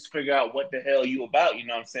we just figure out what the hell you about, you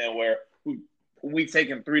know what I'm saying? Where we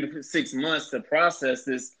taking 3 to 6 months to process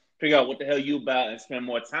this, figure out what the hell you about and spend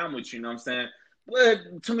more time with you, you know what I'm saying?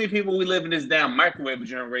 But too many people, we live in this damn microwave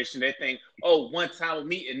generation. They think, one time with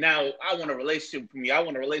me and now I want a relationship from you. I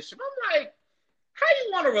want a relationship. I'm like, how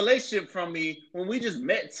you want a relationship from me when we just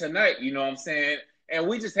met tonight, you know what I'm saying? And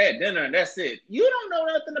we just had dinner and that's it. You don't know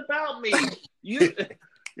nothing about me. You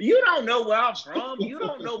don't know where I'm from. You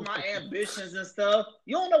don't know my ambitions and stuff.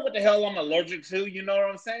 You don't know what the hell I'm allergic to, you know what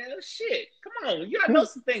I'm saying? Shit, come on. You gotta know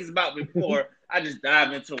some things about me before I just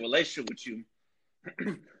dive into a relationship with you.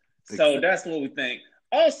 So that's what we think.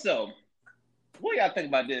 Also, what y'all think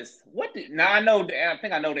about this? I think I know the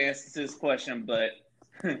answer to this question, but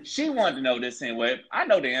she wanted to know this anyway. I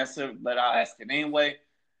know the answer, but I'll ask it anyway.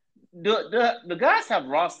 Do the guys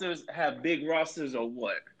have big rosters or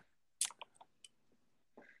what?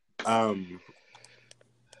 I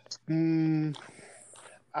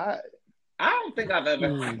don't think I've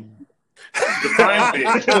ever define big.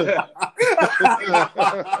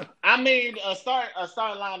 I mean, a starting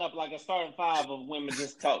lineup, like a starting five of women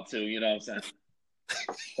just talk to. You know what I'm saying?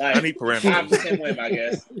 Like, I need parameters. 5 to 10 women, I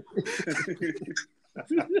guess.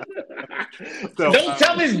 So, Don't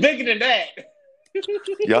tell me it's bigger than that.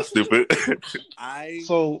 Y'all stupid.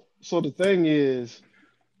 So the thing is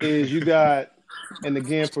you got, and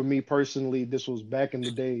again, for me personally, this was back in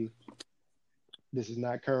the day. This is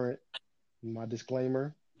not current. My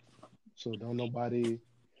disclaimer. So don't nobody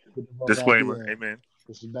put the wrong Disclaimer. idea. Amen.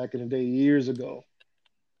 This is back in the day, years ago.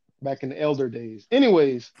 Back in the elder days.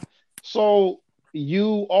 Anyways, so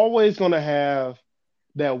you always gonna have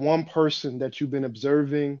that one person that you've been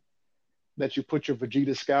observing, that you put your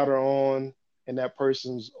Vegeta Scouter on, and that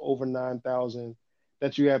person's over 9,000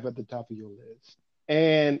 that you have at the top of your list.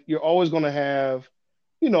 And you're always going to have,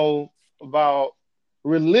 about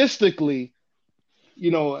realistically,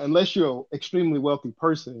 unless you're an extremely wealthy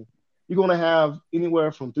person, you're going to have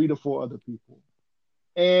anywhere from 3 to 4 other people.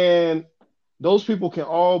 And those people can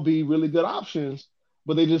all be really good options,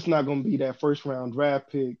 but they're just not going to be that first round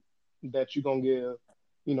draft pick that you're going to give,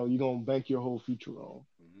 you're going to bank your whole future on.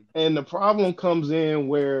 And the problem comes in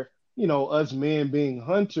where, us men being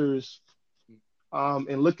hunters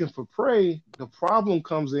and looking for prey, the problem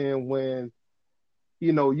comes in when,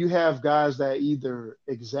 you have guys that either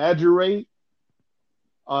exaggerate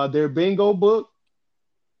their bingo book,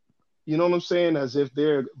 you know what I'm saying, as if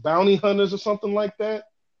they're bounty hunters or something like that.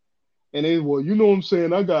 And they, well, you know what I'm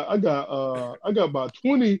saying, I got about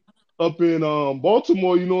 20 up in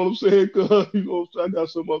Baltimore, you know what I'm saying, 'cause, I got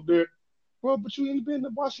some up there. Bro, but you ain't been to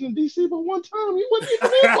Washington, D.C. but one time. You wasn't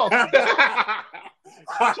even in Baltimore.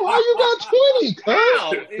 So how you got 20, cuz?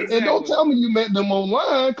 Wow, exactly. And don't tell me you met them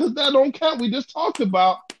online, because that don't count. We just talked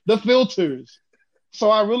about the filters. So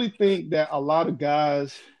I really think that a lot of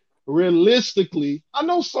guys, realistically, I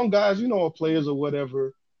know some guys, are players or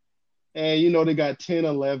whatever, and, they got 10,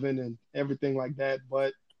 11 and everything like that.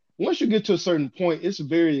 But once you get to a certain point, it's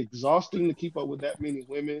very exhausting to keep up with that many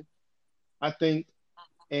women, I think.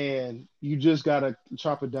 And you just got to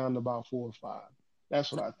chop it down to about 4 or 5.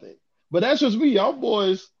 That's what I think. But that's just me. Y'all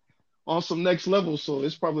boys on some next level, so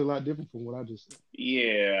it's probably a lot different from what I just said.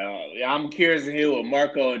 Yeah, I'm curious to hear what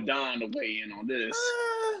Marco and Don to weigh in on this.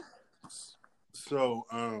 So,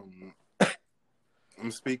 I'm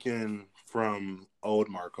speaking from old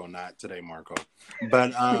Marco, not today Marco.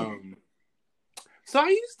 But, so I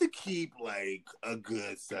used to keep like a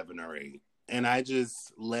good 7 or 8. And I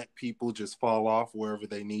just let people just fall off wherever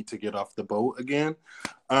they need to get off the boat again.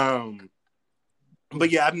 But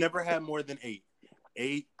yeah, I've never had more than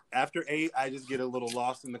 8. After 8, I just get a little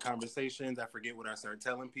lost in the conversations. I forget what I start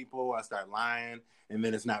telling people. I start lying, and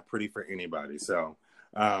then it's not pretty for anybody. So,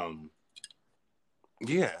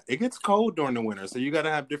 yeah, it gets cold during the winter, so you got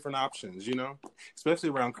to have different options, especially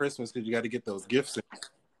around Christmas, because you got to get those gifts in.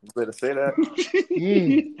 You better say that.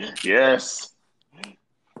 Yes.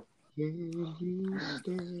 Can you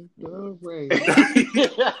stand the rain?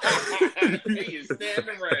 You stand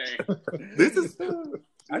the rain. This is.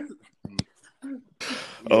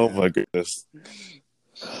 Oh my goodness.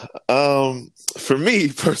 For me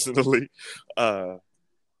personally, I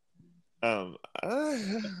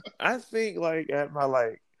think like at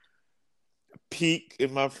my peak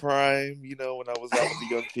in my prime, when I was out with the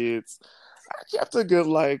young kids, I kept a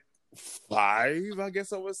good 5, I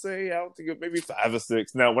guess I would say. I don't think maybe 5 or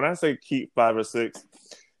 6. Now, when I say keep 5 or 6,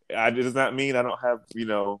 it does not mean I don't have,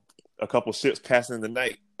 a couple ships passing in the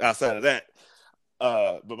night outside of that.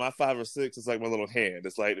 But my 5 or 6 is like my little hand.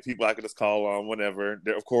 It's like the people I can just call on whenever.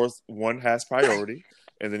 There, of course, one has priority,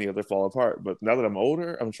 and then the other fall apart. But now that I'm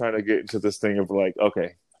older, I'm trying to get into this thing of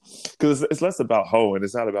okay, because it's less about hoeing.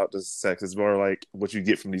 It's not about just sex. It's more like what you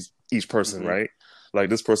get from each person, right? Like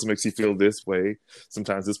this person makes you feel this way.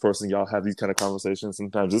 Sometimes this person, y'all have these kind of conversations.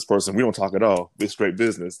 Sometimes this person, we don't talk at all. It's straight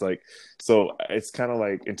business. So it's kind of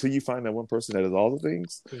until you find that one person that does all the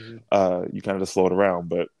things, you kind of just float around.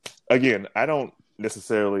 But again, I don't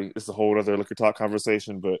necessarily, it's a whole other liquor talk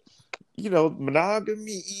conversation, but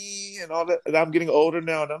monogamy and all that. And I'm getting older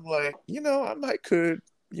now, and I'm like, I might could,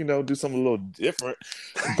 do something a little different,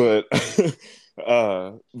 but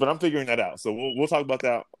but I'm figuring that out. So we'll talk about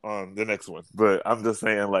that on the next one. But I'm just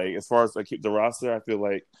saying, as far as I keep the roster, I feel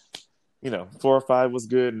 4 or 5 was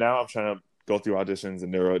good. Now I'm trying to go through auditions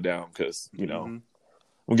and narrow it down because I'm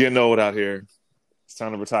getting old out here. It's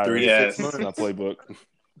time to retire. 3 to 6 months. My playbook.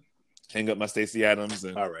 Hang up my Stacey Adams.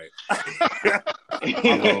 And... All right.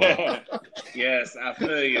 Yes, I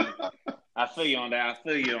feel you. I feel you on that.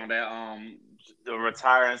 The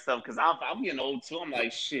retiring stuff, because I'm getting old too. I'm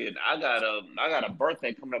like, shit, I got a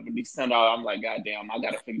birthday coming up in December. I'm like, goddamn, I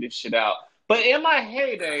gotta figure this shit out. But in my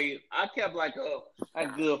heyday, I kept like a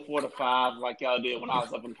good 4 to 5, like y'all did when I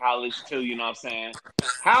was up in college too. You know what I'm saying?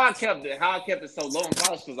 How I kept it so low in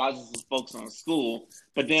college because I was just focused on school.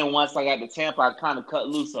 But then once I got to Tampa, I kind of cut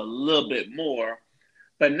loose a little bit more.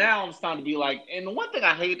 But now I'm starting to be like, and the one thing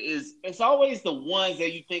I hate is it's always the ones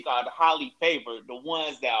that you think are highly favored, the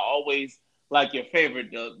ones that are always like your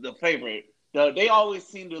favorite, the favorite. They always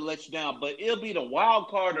seem to let you down, but it'll be the wild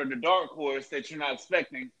card or the dark horse that you're not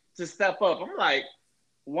expecting to step up. I'm like,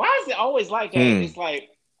 why is it always like that? It's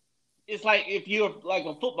like if you're like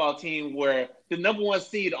a football team where the number one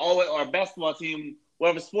seed always, or a basketball team,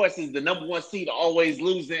 whatever sports is, the number one seed always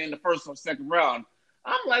losing in the first or second round.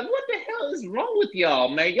 I'm like, what the hell is wrong with y'all,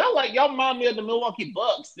 man? Y'all remind me of the Milwaukee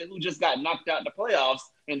Bucks who just got knocked out in the playoffs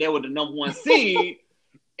and they were the number one seed.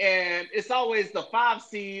 And it's always the 5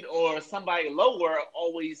 seed or somebody lower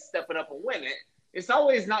always stepping up and winning. It's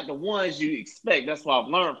always not the ones you expect. That's what I've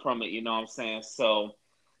learned from it, you know what I'm saying? So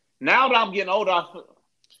now that I'm getting older,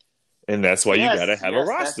 and that's why you gotta have a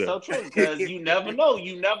roster. That's so true because you never know.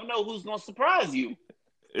 You never know who's gonna surprise you.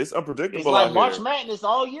 It's unpredictable. It's like March Madness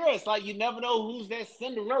all year. It's like you never know who's that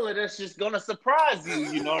Cinderella that's just gonna surprise you.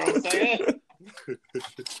 You know what I'm saying?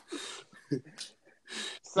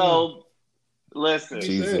 So, listen,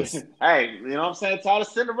 Jesus. Hey, you know what I'm saying? To all the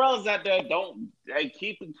Cinderellas out there,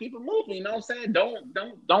 keep it moving. You know what I'm saying?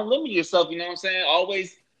 Don't limit yourself. You know what I'm saying?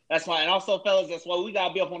 Always. That's why, and also, fellas, that's why we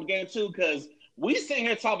gotta be up on the game too, because we sit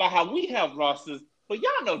here talking about how we have rosters, but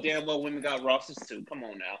y'all know damn well women got rosters too. Come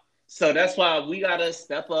on now. So that's why we gotta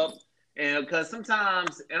step up, and because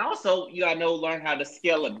sometimes, and also you gotta learn how to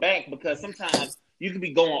scale it back, because sometimes you can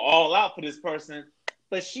be going all out for this person,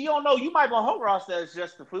 but she don't know. You might want her roster as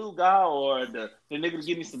just the food guy, or the nigga to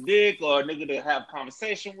give me some dick, or a nigga to have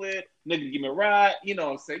conversation with, nigga to give me a ride. You know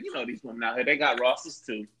what I'm saying? You know these women out here, they got rosters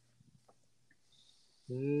too.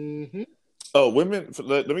 Mm-hmm. Oh, women.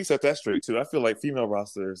 Let me set that straight too. I feel like female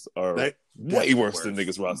rosters are way worse than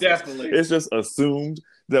niggas rosters. Definitely, it's just assumed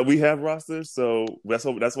that we have rosters, so that's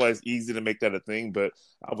why it's easy to make that a thing. But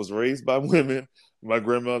I was raised by women. My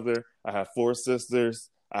grandmother. I have 4 sisters.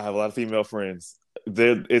 I have a lot of female friends.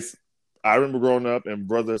 I remember growing up and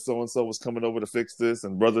brother so and so was coming over to fix this,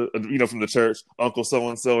 and brother, from the church, uncle so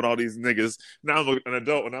and so, and all these niggas. Now I'm an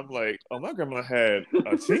adult and I'm like, oh, my grandma had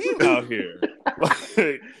a team out here.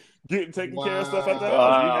 Like, taking care of stuff at the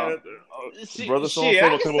house. You had brother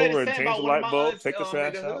so-and-so to come over and change the light bulb, take the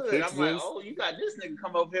trash out, fix I'm this. like, oh, you got this nigga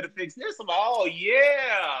come over here to fix this. I'm like, oh,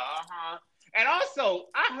 yeah. And also,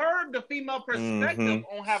 I heard the female perspective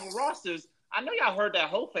on having rosters. I know y'all heard that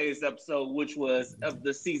whole phase episode, which was of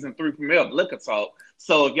the season 3 premiere of Liquor Talk.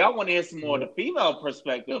 So if y'all want to hear some more of the female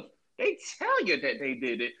perspective, they tell you that they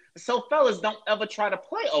did it. So fellas, don't ever try to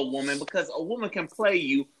play a woman, because a woman can play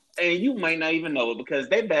you and you might not even know it, because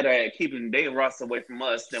they better at keeping their roster away from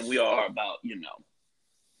us than we are about,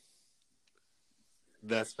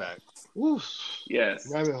 That's facts. Oof.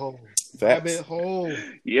 Yes. Rabbit hole. Facts. Rabbit hole.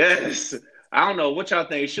 Yes. I don't know what y'all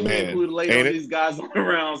think. Should we include later on these guys on the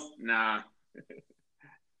rounds? Nah.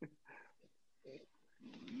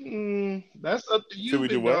 That's up to you,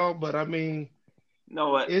 big dog. But I mean, know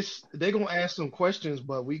what? They're gonna ask some questions,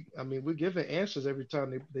 but we're giving answers every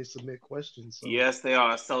time they submit questions. So. Yes, they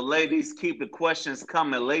are. So, ladies, keep the questions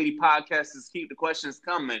coming. Lady podcasters, keep the questions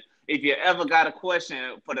coming. If you ever got a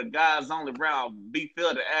question for the guys only round, be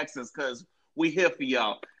filled to ask us, because we here for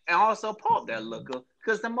y'all. And also, pop that liquor,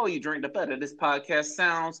 because the more you drink, the better this podcast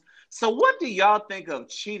sounds. So, what do y'all think of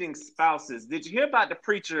cheating spouses? Did you hear about the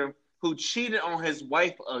preacher who cheated on his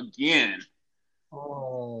wife again?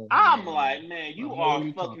 Oh, I'm like, man, you are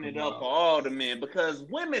fucking it up for all the men, because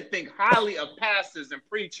women think highly of pastors and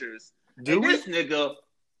preachers. This nigga,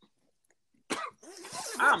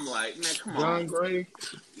 I'm like, man, come on. John Gray?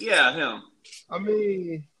 Yeah, him. I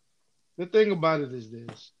mean, the thing about it is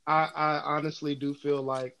this. I honestly do feel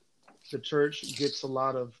like the church gets a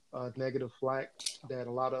lot of negative flack that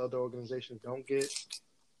a lot of other organizations don't get.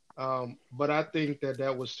 But I think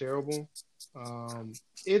that was terrible.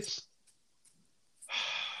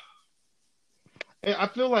 I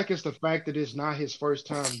feel like it's the fact that it's not his first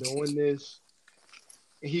time doing this.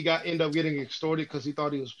 He ended up getting extorted because he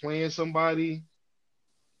thought he was playing somebody,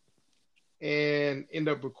 and end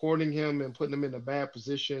up recording him and putting him in a bad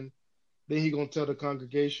position. Then he gonna tell the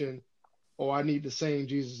congregation, "Oh, I need the same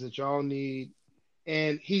Jesus that y'all need,"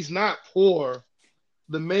 and he's not poor.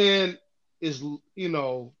 The man is,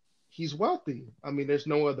 he's wealthy. I mean, there's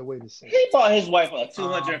no other way to say it. He bought his wife a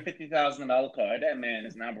 $250,000 car. That man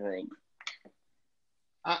is not broke.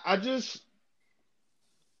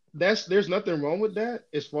 There's nothing wrong with that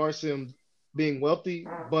as far as him being wealthy,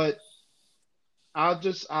 but I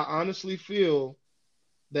honestly feel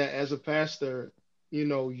that as a pastor,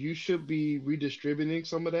 you should be redistributing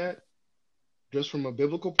some of that just from a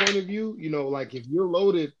biblical point of view. Like if you're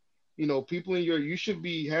loaded, people you should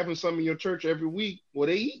be having some in your church every week. What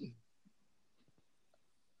they eating?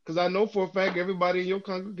 Because I know for a fact everybody in your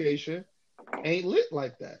congregation ain't lit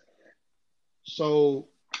like that. So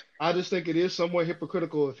I just think it is somewhat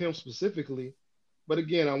hypocritical of him specifically. But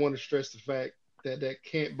again, I want to stress the fact that that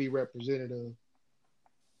can't be representative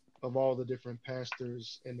of all the different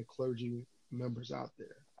pastors and the clergy members out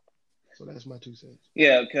there. So that's my 2 cents.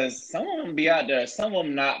 Yeah, because some of them be out there. Some of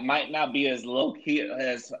them might not be as low key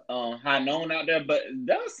as high known out there, but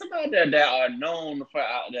there's some out there that are known for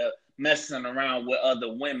out there messing around with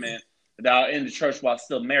other women that are in the church while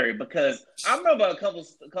still married. Because I remember a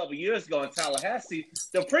couple years ago in Tallahassee,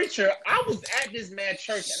 the preacher, I was at this man's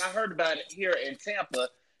church and I heard about it here in Tampa,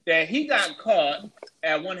 that he got caught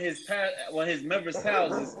at one of his members'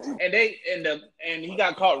 houses, and he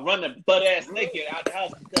got caught running butt ass naked out the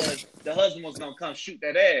house because the husband was gonna come shoot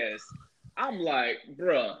that ass. I'm like,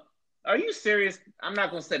 bruh, are you serious? I'm not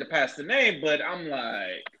gonna say the pastor name, but I'm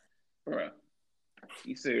like, bruh,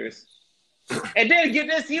 you serious? And then get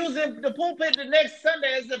this, he was in the pulpit the next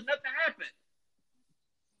Sunday as if nothing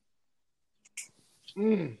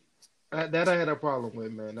happened. That I had a problem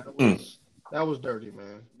with, man. That was dirty,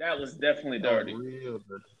 man. That was definitely dirty. Real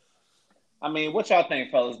dirty. I mean, what y'all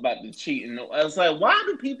think, fellas, about the cheating? I was like, why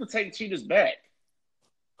do people take cheaters back?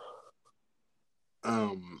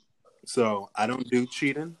 So I don't do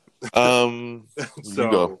cheating.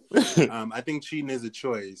 So I think cheating is a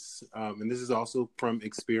choice. And this is also from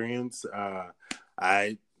experience.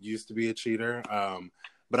 I used to be a cheater.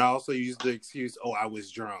 But I also used the excuse, oh, I was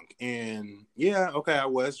drunk. And yeah, okay, I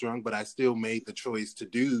was drunk, but I still made the choice to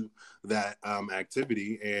do that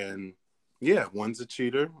activity. And yeah, one's a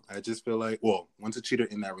cheater. I just feel like, well, once a cheater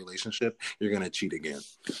in that relationship, you're going to cheat again.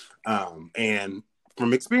 And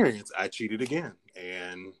from experience, I cheated again.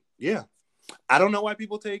 And yeah, I don't know why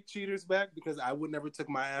people take cheaters back, because I would never took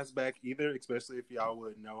my ass back either, especially if y'all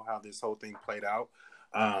would know how this whole thing played out.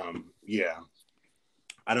 Yeah.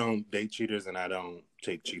 I don't date cheaters and I don't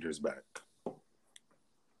take cheaters back.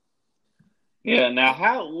 Yeah.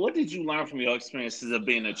 Now, what did you learn from your experiences of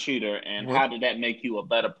being a cheater, and how did that make you a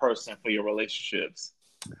better person for your relationships?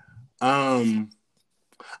 I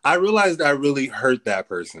realized I really hurt that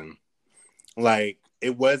person. Like,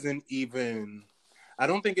 it wasn't even, I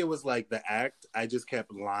don't think it was like the act. I just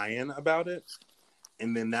kept lying about it.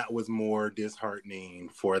 And then that was more disheartening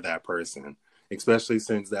for that person. Especially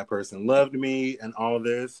since that person loved me and all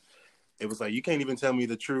this. It was like, you can't even tell me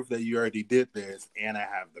the truth that you already did this, and I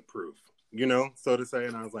have the proof, so to say.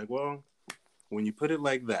 And I was like, well, when you put it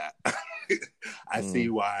like that, I see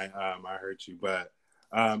why I hurt you. But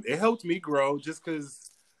it helped me grow, just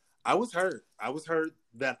because I was hurt. I was hurt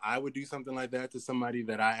that I would do something like that to somebody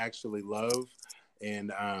that I actually love.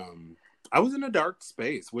 And I was in a dark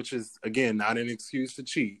space, which is, again, not an excuse to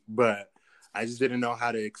cheat, but I just didn't know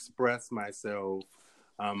how to express myself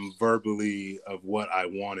verbally of what I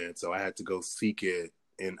wanted. So I had to go seek it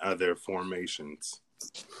in other formations.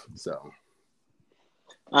 So.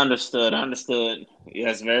 Understood. Yeah,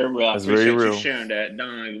 it's very real. I appreciate you sharing that.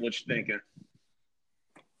 Don, what you thinking?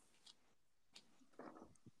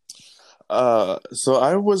 So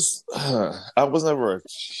I was never a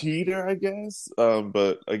cheater, I guess.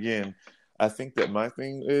 But again, I think that my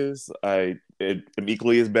thing is I'm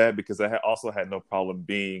equally as bad, because I also had no problem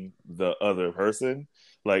being the other person.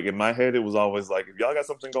 Like, in my head, it was always like, if y'all got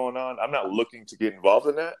something going on, I'm not looking to get involved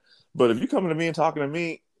in that. But if you coming to me and talking to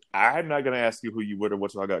me, I'm not going to ask you who you with or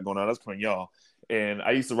what y'all got going on. That's between y'all. And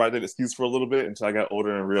I used to write that excuse for a little bit until I got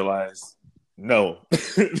older and realized, no,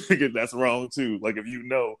 that's wrong too. Like, if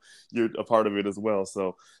you're a part of it as well.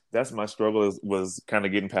 So that's my struggle, was kind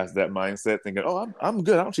of getting past that mindset, thinking, oh, I'm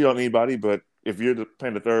good. I don't cheat on anybody. But if you're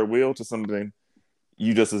playing the third wheel to something,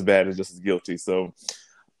 you just as bad and just as guilty. So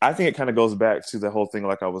I think it kind of goes back to the whole thing,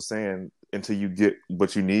 like I was saying, until you get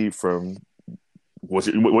what you need from what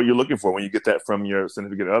you're looking for when you get that from your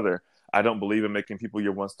significant other. I don't believe in making people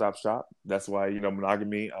your one-stop shop. That's why,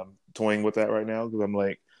 monogamy, I'm toying with that right now, because I'm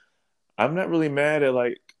like, I'm not really mad at,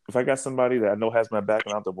 like, if I got somebody that I know has my back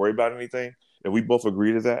and I don't have to worry about anything, if we both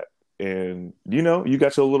agree to that, and, you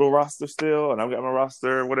got your little roster still, and I've got my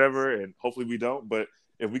roster, whatever, and hopefully we don't, but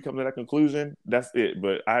if we come to that conclusion, that's it.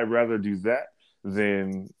 But I'd rather do that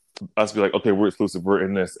than us be like, okay, we're exclusive, we're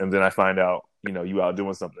in this, and then I find out, you out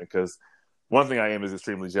doing something. Because one thing I am is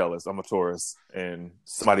extremely jealous. I'm a Taurus, and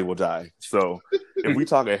somebody will die. So if we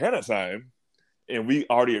talk ahead of time, and we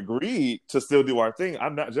already agreed to still do our thing,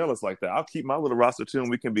 I'm not jealous like that. I'll keep my little roster too, and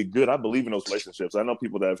we can be good. I believe in those relationships. I know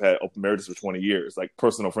people that have had open marriages for 20 years, like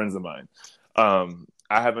personal friends of mine. I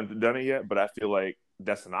haven't done it yet, but I feel like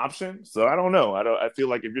that's an option. So I don't know. I feel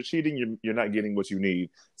like if you're cheating, you're not getting what you need.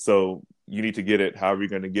 So you need to get it however you're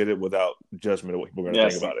going to get it without judgment of what people are going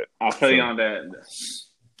to think about it. I feel you on that.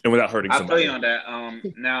 And without hurting somebody. I feel you on that.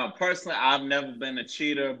 Now, personally, I've never been a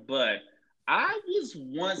cheater, but I was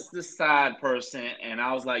once the side person, and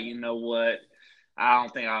I was like, you know what? I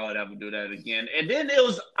don't think I would ever do that again. And then it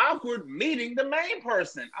was awkward meeting the main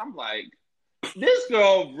person. I'm like, this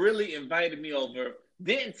girl really invited me over,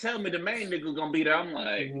 didn't tell me the main nigga was gonna be there. I'm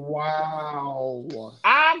like, wow.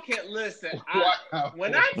 I can't listen.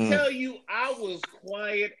 When I tell you I was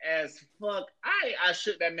quiet as fuck, I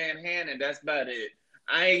shook that man's hand, and that's about it.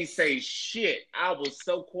 I ain't say shit. I was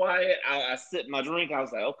so quiet. I sipped my drink. I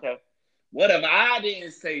was like, okay, whatever. I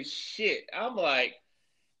didn't say shit. I'm like,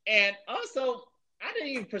 and also, I didn't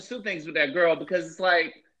even pursue things with that girl because it's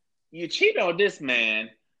like, you cheat on this man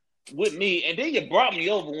with me, and then you brought me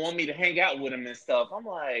over, want me to hang out with him and stuff. I'm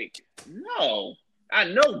like, no. I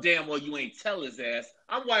know damn well you ain't tell his ass.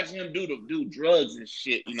 I'm watching him do drugs and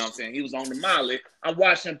shit. You know what I'm saying? He was on the Molly. I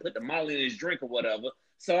watched him put the Molly in his drink or whatever.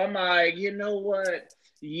 So I'm like, you know what?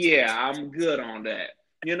 Yeah, I'm good on that.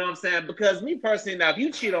 You know what I'm saying? Because me personally, now, if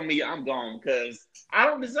you cheat on me, I'm gone because I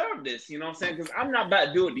don't deserve this. You know what I'm saying? Because I'm not about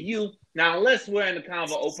to do it to you. Now, unless we're in a kind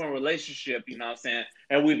of an open relationship, you know what I'm saying?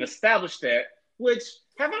 And we've established that, which,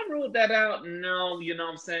 have I ruled that out? No, you know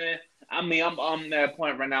what I'm saying? I mean, I'm at that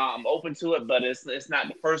point right now. I'm open to it, but it's not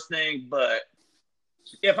the first thing. But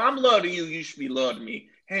if I'm loyal to you, you should be loyal to me.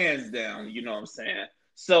 Hands down, you know what I'm saying?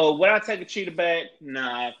 So would I take a cheater back?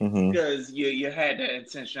 Nah, because you had that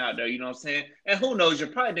intention out there, you know what I'm saying? And who knows, you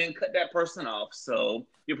probably didn't cut that person off. So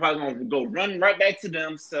you're probably going to go run right back to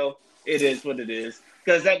them. So it is what it is.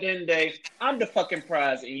 Because at the end of the day, I'm the fucking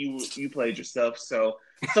prize and you played yourself. So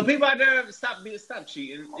people out there, stop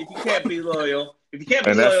cheating. If you can't be loyal,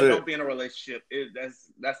 don't be in a relationship.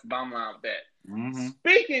 That's the bottom line of that. Mm-hmm.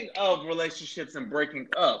 Speaking of relationships and breaking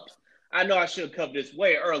up, I know I should have covered this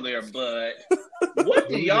way earlier, but what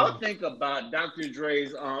do y'all think about Dr.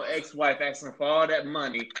 Dre's ex-wife asking for all that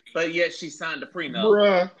money, but yet she signed a prenup?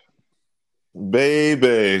 Bruh.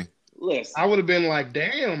 Baby. Listen. I would have been like,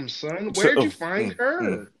 damn, son, where'd you find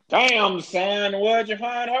her? Damn, son, where'd you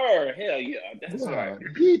find her? Hell yeah, that's right.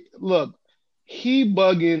 He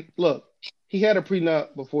bugging. Look, he had a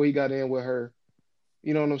prenup before he got in with her.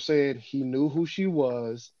 You know what I'm saying? He knew who she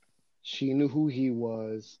was. She knew who he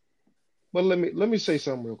was. But let me say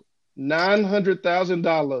something real quick.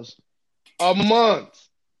 $900,000 a month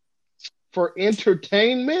for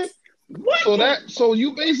entertainment. What? So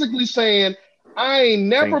you basically saying I ain't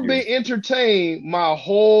never been entertained my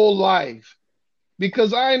whole life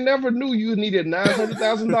because I never knew you needed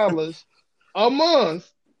 $900,000 a month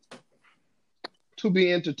to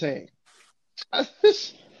be entertained.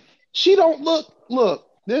 She don't look.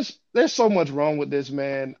 There's so much wrong with this,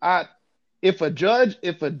 man. If a judge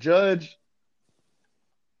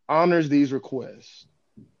honors these requests,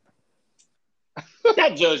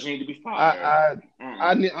 that judge need to be fired.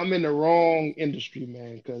 I'm in the wrong industry,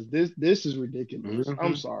 man, because this is ridiculous. Mm-hmm.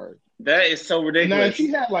 I'm sorry. That is so ridiculous. Now, if she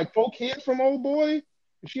had like 4 kids from old boy,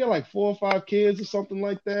 if she had like 4 or 5 kids or something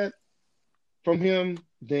like that from him,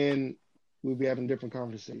 then we'd be having a different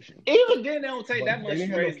conversation. Even then, they don't take that much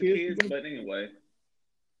to raise the kids. But anyway,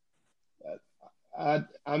 I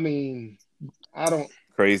mean, I don't.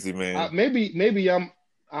 Crazy, man. Maybe I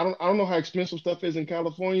don't know how expensive stuff is in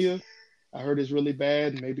California. I heard it's really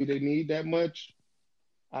bad. Maybe they need that much.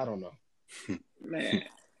 I don't know. Man,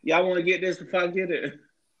 y'all want to get this before I get it?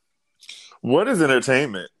 What is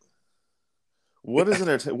entertainment? What is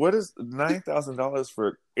 $9,000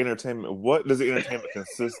 for entertainment? What does the entertainment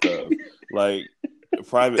consist of? Like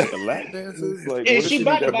private lap dances? Like, is she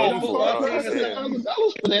about to buy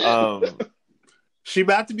 $4,000 she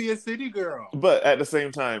about to be a city girl. But at the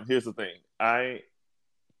same time, here's the thing.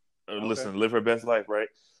 Listen, live her best life, right?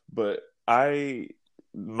 But my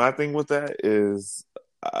thing with that is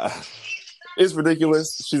it's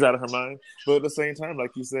ridiculous. She's out of her mind. But at the same time,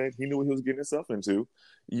 like you said, he knew what he was getting himself into.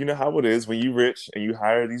 You know how it is when you rich and you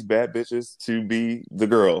hire these bad bitches to be the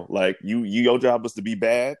girl. Like your job is to be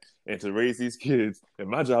bad and to raise these kids, and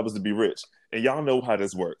my job is to be rich. And y'all know how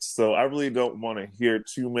this works. So I really don't want to hear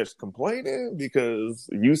too much complaining because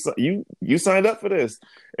you signed up for this,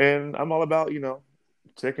 and I'm all about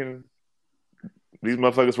checking these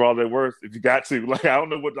motherfuckers for all they're worth. If you got to, like, I don't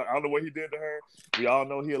know what he did to her. We all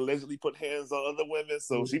know he allegedly put hands on other women,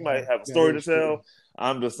 so she might have a story to tell.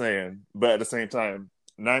 I'm just saying, but at the same time,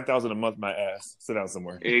 $9,000 a month, my ass. Sit down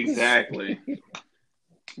somewhere. Exactly.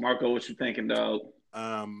 Marco, what you thinking, dog?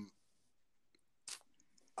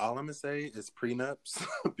 All I'm gonna say is prenups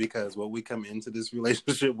because what we come into this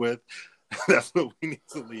relationship with, that's what we need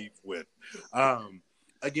to leave with.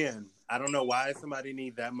 Again, I don't know why somebody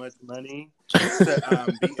need that much money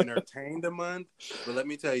to be entertained a month, but let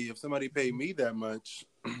me tell you, if somebody paid me that much,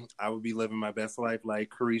 I would be living my best life like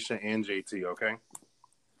Carisha and JT. Okay,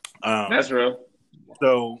 That's real.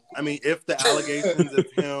 So, I mean, if the allegations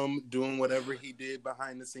of him doing whatever he did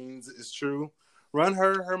behind the scenes is true, run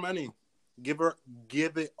her money. Give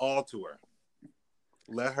it all to her.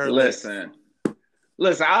 Let her listen.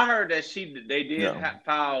 I heard that they did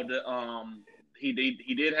filed. He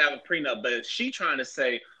did have a prenup, but she trying to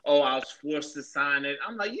say, "Oh, I was forced to sign it."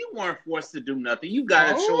 I'm like, you weren't forced to do nothing. You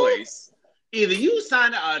got a choice. Either you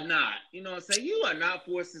sign it or not. You know what I'm saying? You are not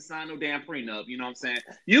forced to sign no damn prenup. You know what I'm saying?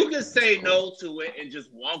 You can say no to it and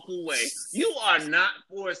just walk away. You are not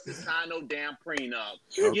forced to sign no damn prenup.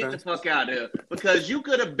 Okay. Get the fuck out of here. Because you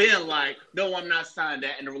could have been like, no, I'm not signing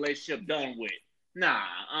that, and the relationship done with.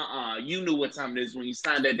 Nah, You knew what time it is when you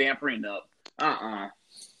signed that damn prenup.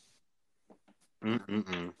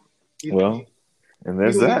 Well, and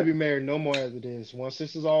there's that. He don't need to be married no more as it is. Once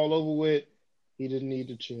this is all over with, he didn't need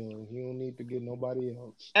to chill. He don't need to get nobody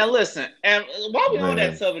else. And listen, and while we on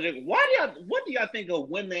that subject, what do y'all think of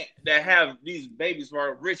women that have these babies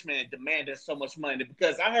for rich men demanding so much money?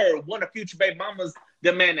 Because I heard one of Future baby mamas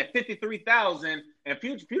demanding $53,000, and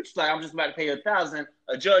Future's like, I'm just about to pay $1,000.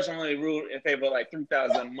 A judge only ruled in favor of like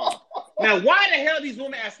 $3,000 a month. Now, why the hell are these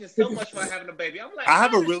women asking so much for having a baby? I'm like, I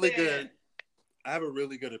have a really good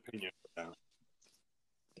opinion for them.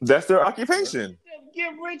 That's their occupation.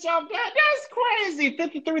 Get rich off that? That's crazy.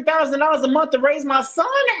 $53,000 a month to raise my son?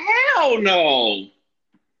 Hell no.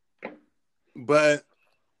 But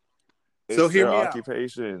it's so hear me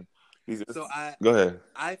occupation. Go ahead.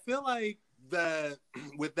 I feel like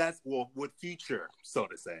with Future, so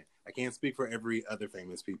to say. I can't speak for every other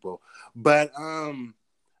famous people, but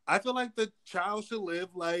I feel like the child should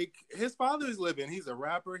live like his father's living. He's a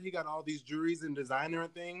rapper. He got all these jewelries and designer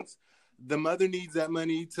and things. The mother needs that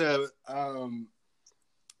money to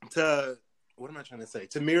what am I trying to say?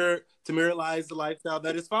 To mirrorize the lifestyle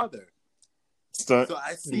that his father. So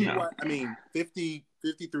I see what I mean.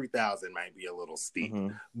 53,000 might be a little steep,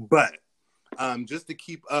 but just to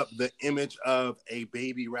keep up the image of a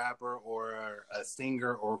baby rapper or a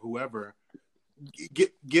singer or whoever,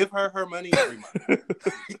 give her money every month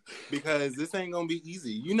because this ain't gonna be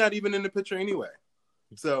easy. You're not even in the picture anyway.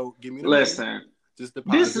 So give me the money.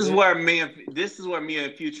 This is where me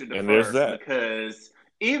and Future differ, because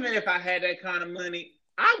even if I had that kind of money,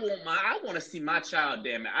 I want to see my child.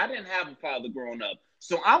 Damn it, I didn't have a father growing up,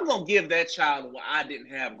 so I'm gonna give that child what I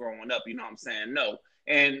didn't have growing up. You know what I'm saying? No,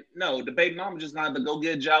 the baby mama just gonna have to go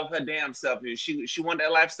get a job for her damn self. If she want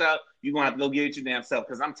that lifestyle, you gonna have to go get it your damn self,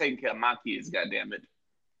 because I'm taking care of my kids. Goddamn it!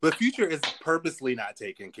 But Future is purposely not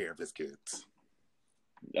taking care of his kids.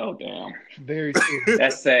 Oh damn! Very true.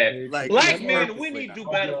 That's sad. Black men, we need to do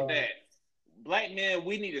better with that. Black men,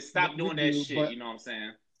 we need to stop doing that shit. You know what I'm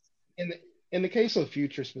saying? In the case of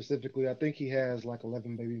Future specifically, I think he has like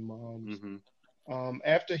 11 baby moms.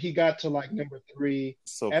 After he got to like number 3,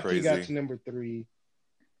 he got to number 3,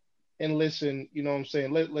 and listen, you know what I'm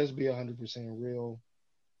saying? Let's be 100% real.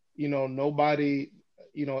 You know, nobody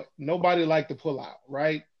like to pull out,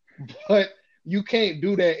 right? But you can't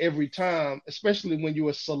do that every time, especially when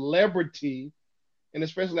you're a celebrity, and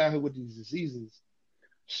especially out here with these diseases.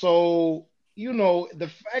 So, you know, the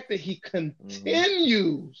fact that he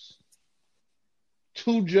continues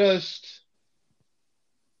to just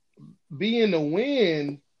be in the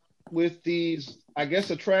wind with these, I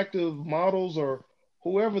guess, attractive models or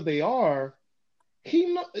whoever they are,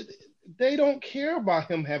 they don't care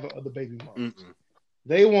about him having other baby moms.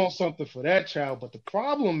 They want something for that child, but the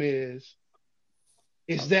problem is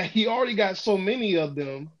that he already got so many of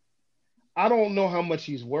them. I don't know how much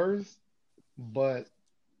he's worth, but,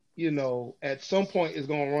 you know, at some point it's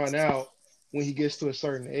going to run out when he gets to a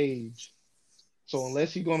certain age. So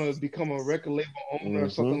unless he's going to become a record label owner or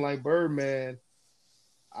something like Birdman,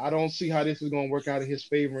 I don't see how this is going to work out in his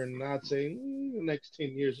favor in, I'd say, the next 10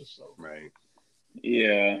 years or so. Right.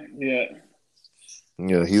 Yeah.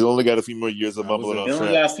 Yeah, he's only got a few more years of mumbling on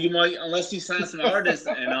track. Got a few more, unless he signs some artists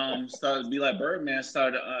and started to be like Birdman.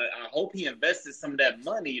 I hope he invested some of that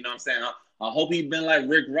money. You know what I'm saying? I hope he been like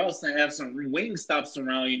Rick Ross and have some wing stops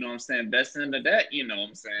around. You know what I'm saying? Investing into that. You know what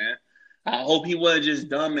I'm saying? I hope he wasn't just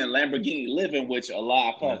dumb and Lamborghini living, which a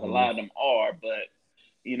lot of them are. But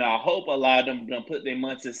you know, I hope a lot of them put their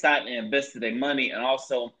money aside and invested their money, and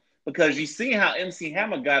also because you see how MC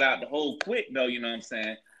Hammer got out the hole quick, though. You know what I'm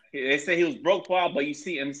saying? They say he was broke for a while, but you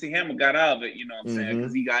see MC Hammer got out of it. You know what I'm saying?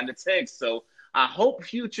 Because he got in the text. So I hope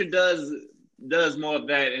Future does more of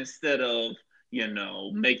that instead of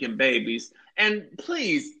making babies. And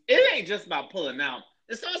please, it ain't just about pulling out.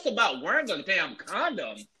 It's also about wearing a damn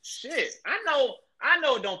condom. Shit, I know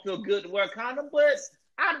it don't feel good to wear a condom, but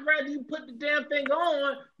I'd rather you put the damn thing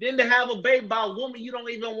on than to have a baby by a woman you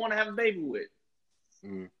don't even want to have a baby with.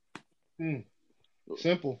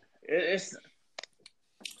 Simple.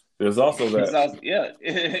 There's also that.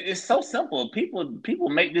 It's so simple. People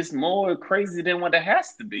make this more crazy than what it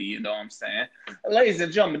has to be. You know what I'm saying? Ladies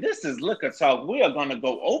and gentlemen, this is Liquor Talk. We are going to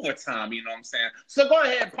go overtime. You know what I'm saying? So go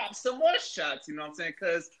ahead and pop some more shots. You know what I'm saying?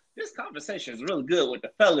 Because this conversation is really good with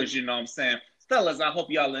the fellas. You know what I'm saying? Fellas, I hope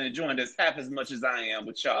y'all are enjoying this half as much as I am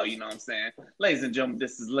with y'all. You know what I'm saying? Ladies and gentlemen,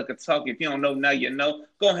 this is Liquor Talk. If you don't know, now you know.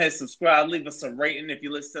 Go ahead, subscribe, leave us a rating if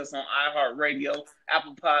you listen to us on iHeartRadio,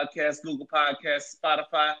 Apple Podcasts, Google Podcasts,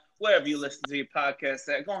 Spotify, wherever you listen to your podcast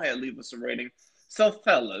at. Go ahead, leave us a rating. So,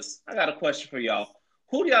 fellas, I got a question for y'all.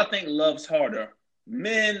 Who do y'all think loves harder,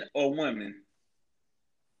 men or women?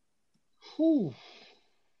 Whew.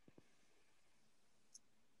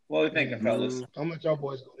 What are we thinking, fellas? How much y'all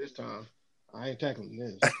boys go this time? I ain't tackling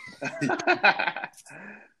this.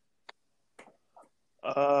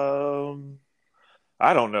 I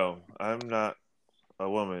don't know. I'm not a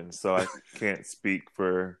woman, so I can't speak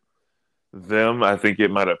for them. I think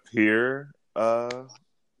it might appear that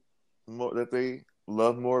they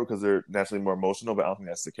love more because they're naturally more emotional, but I don't think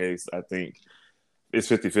that's the case. I think it's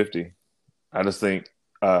 50-50. I just think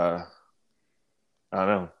I don't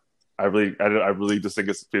know. I really just think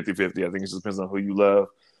it's 50-50. I think it just depends on who you love.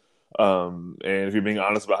 And if you're being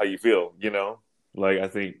honest about how you feel, like I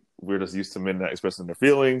think we're just used to men not expressing their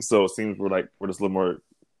feelings, so it seems we're just a little more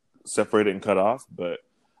separated and cut off. But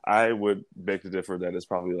I would beg to differ that it's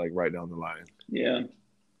probably like right down the line. Yeah,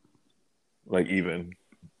 like even.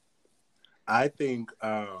 I think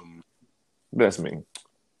that's me.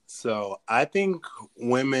 So I think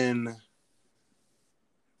women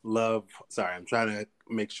love. Sorry, I'm trying to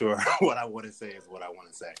make sure what I want to say is what I want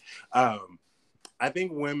to say. I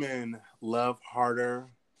think women love harder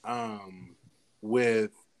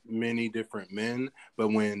with many different men, but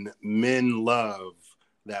when men love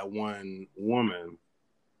that one woman,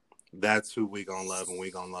 that's who we gonna love, and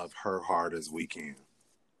we gonna love her hard as we can.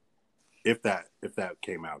 If that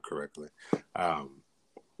came out correctly,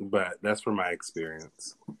 but that's from my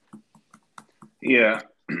experience. Yeah,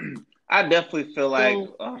 I definitely feel like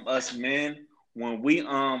us men, when we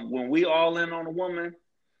all in on a woman,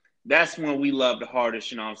 that's when we love the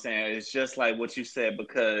hardest, you know what I'm saying? It's just like what you said,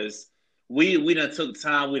 because we done took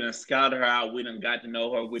time, we done scouted her out, we done got to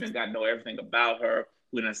know her, we done got to know everything about her,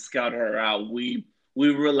 we done scouted her out. We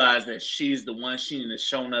realized that she's the one. She has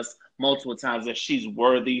shown us multiple times that she's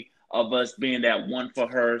worthy of us being that one for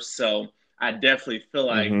her. So I definitely feel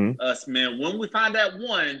like us men, when we find that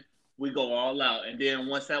one, we go all out. And then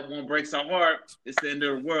once that one breaks our heart, it's the end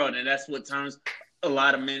of the world. And that's what turns a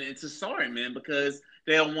lot of men into sorry men, because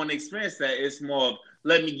they don't want to experience that. It's more of,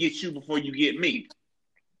 let me get you before you get me.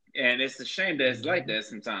 And it's a shame that it's like that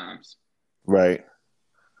sometimes. Right.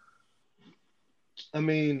 I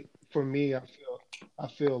mean, for me, I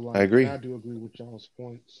feel like I agree. I do agree with y'all's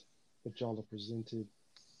points that y'all have presented.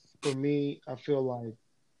 For me, I feel like,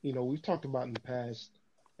 we've talked about in the past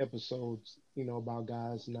episodes, about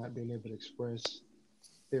guys not being able to express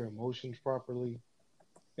their emotions properly.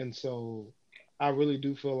 And so I really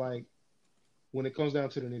do feel like when it comes down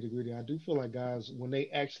to the nitty-gritty, I do feel like guys, when they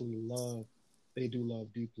actually love, they do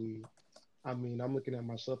love deeply. I mean, I'm looking at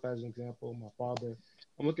myself as an example, my father.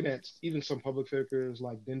 I'm looking at even some public figures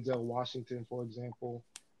like Denzel Washington, for example,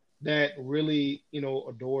 that really,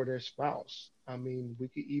 adore their spouse. I mean, we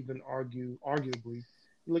could even arguably,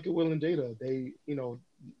 look at Will and Jada. They,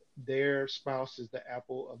 their spouse is the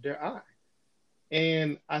apple of their eye.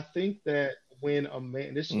 And I think that when a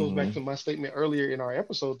man, this goes back to my statement earlier in our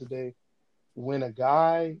episode today, when a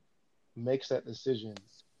guy makes that decision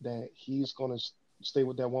that he's going to stay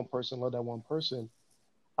with that one person, love that one person,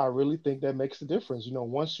 I really think that makes a difference.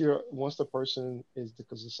 Once the person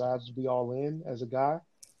decides to be all in as a guy,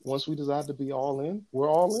 once we decide to be all in, we're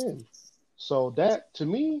all in. So that, to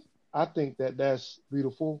me, I think that that's a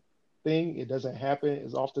beautiful thing. It doesn't happen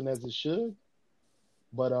as often as it should,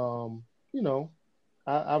 but I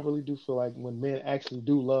really do feel like when men actually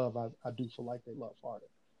do love, I do feel like they love harder.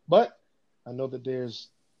 But I know that there's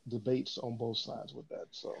debates on both sides with that.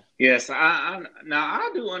 So yes, I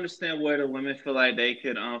do understand where the women feel like they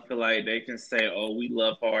could feel like they can say, "Oh, we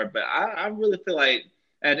love hard," but I really feel like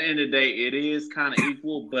at the end of the day, it is kind of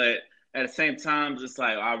equal, but at the same time, it's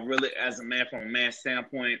like I really, as a man, from a man's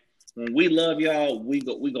standpoint, when we love y'all, we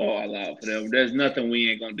go all out for them. There's nothing we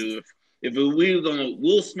ain't gonna do. If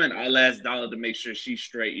we'll spend our last dollar to make sure she's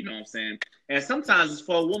straight. You know what I'm saying? And sometimes it's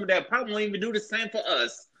for a woman that probably won't even do the same for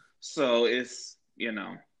us. So it's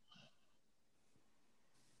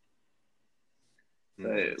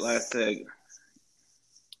But like I said.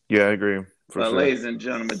 Yeah, I agree. But sure. Ladies and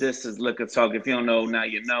gentlemen, this is Liquor Talk. If you don't know, now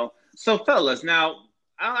you know. So, fellas, now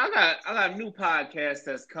I got a new podcast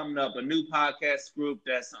that's coming up. A new podcast group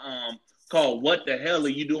that's called "What the Hell Are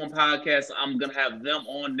You Doing" podcast. I'm gonna have them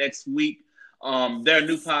on next week. Their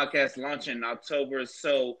new podcast launching in October.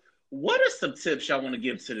 So, what are some tips y'all want to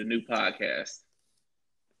give to the new podcast?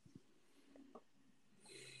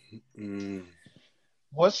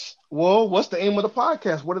 What's the aim of the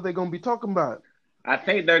podcast? What are they going to be talking about? I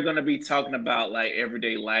think they're going to be talking about like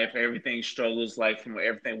everyday life, everything struggles, like from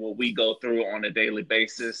everything what we go through on a daily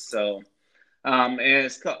basis. So, and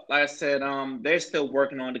it's like I said, they're still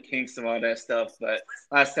working on the kinks of all that stuff. But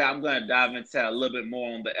like I said, I'm going to dive into a little bit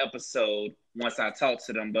more on the episode once I talk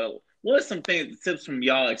to them. But what are some tips from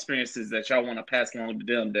y'all experiences that y'all want to pass along to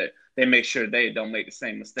them that they make sure they don't make the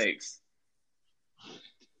same mistakes?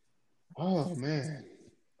 Oh man,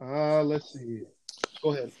 let's see.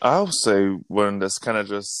 Go ahead. I would say when that's kind of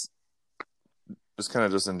just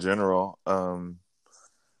in general.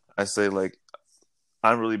 I say like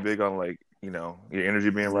I'm really big on like your energy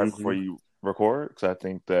being right before you record, because I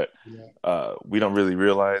think that we don't really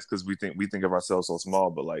realize, because we think of ourselves so small,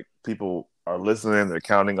 but like people are listening, they're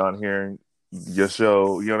counting on hearing your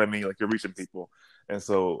show. You know what I mean? Like you're reaching people, and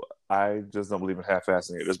so I just don't believe in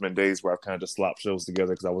half-assing it. There's been days where I've kind of just slopped shows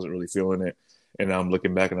together because I wasn't really feeling it. And now I'm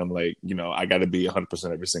looking back and I'm like, I got to be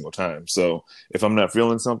 100% every single time. So if I'm not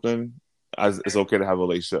feeling something, it's okay to have a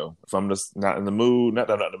late show. If I'm just not in the mood, not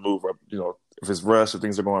that I'm not in the mood, or, if it's rushed or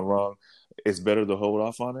things are going wrong, it's better to hold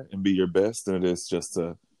off on it and be your best than it is just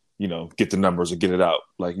to, get the numbers or get it out.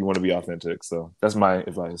 Like you want to be authentic. So that's my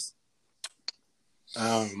advice.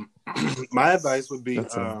 My advice would be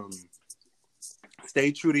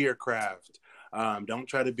stay true to your craft. Don't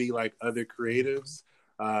try to be like other creatives.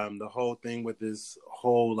 The whole thing with this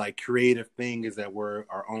whole like creative thing is that we're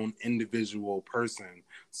our own individual person.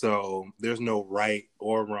 So there's no right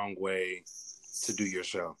or wrong way to do your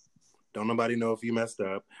show. Don't nobody know if you messed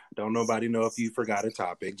up. Don't nobody know if you forgot a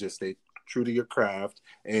topic. Just stay true to your craft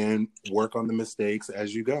and work on the mistakes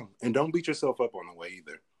as you go. And don't beat yourself up on the way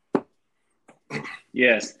either.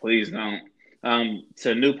 Yes, please don't.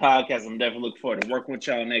 To a new podcast, I'm definitely looking forward to working with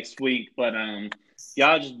y'all next week. But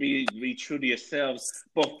y'all just be true to yourselves.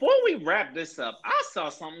 Before we wrap this up, I saw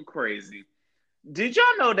something crazy. Did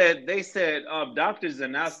y'all know that they said doctors are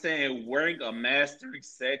now saying wearing a mask during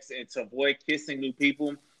sex and to avoid kissing new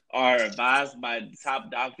people are advised by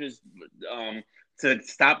top doctors to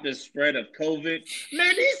stop the spread of COVID?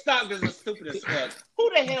 Man, these doctors are stupid as fuck. Who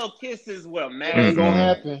the hell kisses with a mask? It ain't gonna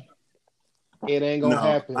happen. It ain't gonna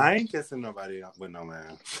happen. I ain't kissing nobody with no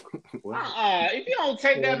mask. If you don't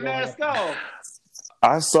take that mask off.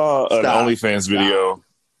 I saw an OnlyFans video.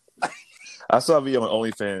 I saw a video on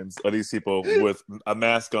OnlyFans of these people with a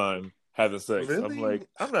mask on having sex. Really? I'm like,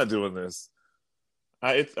 I'm not doing this.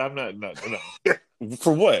 I'm not. No.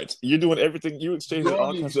 For what? You're doing everything. You exchanging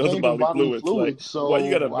all kinds of other bodily fluids. Like, so why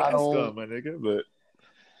you got a mask on, my nigga? But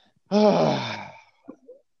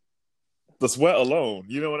the sweat alone,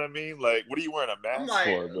 you know what I mean? Like, what are you wearing a mask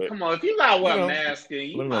for? But, come on, if you not wearing a mask,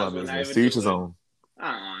 you might as well not even do each his own.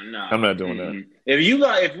 No. I'm not doing that.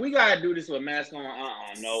 If we gotta do this with a mask on,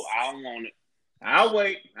 no, I don't want it. I'll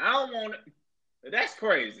wait. I don't want it. That's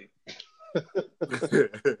crazy.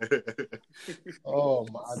 Oh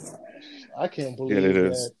my gosh. I can't believe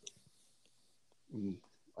that.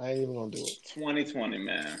 I ain't even gonna do it. 2020,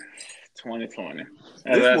 man. 2020.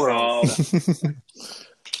 That's all.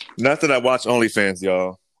 Not that I watch OnlyFans,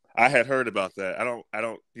 y'all. I had heard about that. I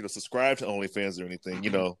don't subscribe to OnlyFans or anything,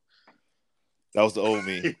 That was the old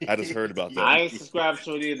me. I just heard about that. I ain't subscribed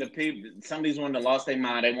to it either. Somebody's one that lost their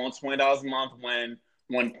mind. They want $20 a month when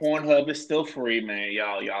Pornhub is still free, man.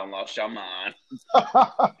 Y'all lost your mind.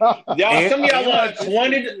 Some of y'all want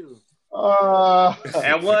 20.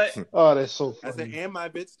 And what? Oh, that's so funny. I said, and my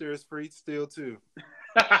Bitster is free still too.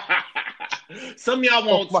 Some of y'all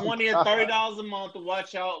want $20 and $30 a month to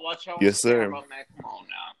watch y'all. Yes, sir. Man,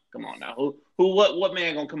 come on now. What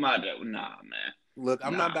man gonna come out there? Nah, man. Look,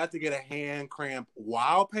 I'm not about to get a hand cramp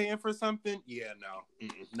while paying for something. Yeah, no,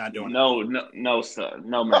 not doing it. No, sir,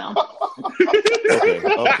 no, ma'am.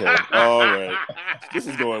 Okay, all right. This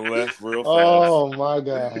is going left real fast. Oh my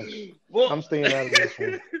gosh, well, I'm staying out of this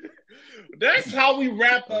one. That's how we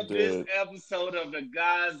wrap I'm up this dead. episode of the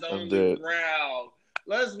Guys I'm on the dead. Ground.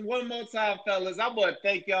 Let's one more time, fellas. I want to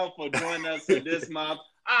thank y'all for joining us for this month.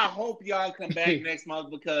 I hope y'all come back next month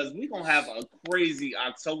because we're going to have a crazy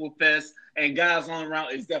Oktoberfest, and Guys on the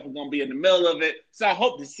Ground is definitely going to be in the middle of it. So I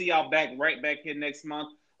hope to see y'all right back here next month.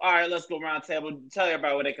 All right, let's go around the table. Tell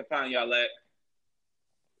everybody where they can find y'all at.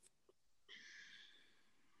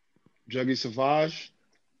 Juggy Savage,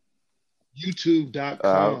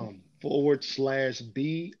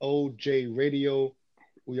 youtube.com/BOJ Radio.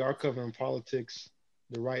 We are covering politics,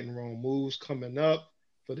 the right and wrong moves coming up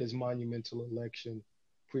for this monumental election.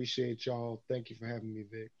 Appreciate y'all. Thank you for having me,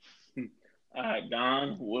 Vic. All right,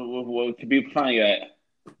 Don, where can people find you at?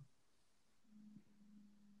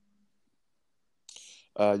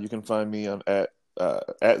 You can find me on at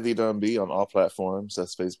the Don B on all platforms.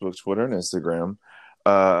 That's Facebook, Twitter, and Instagram.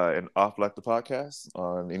 And Off Like the Podcast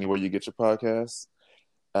on anywhere you get your podcasts.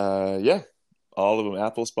 Yeah, all of them: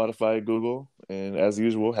 Apple, Spotify, Google. And as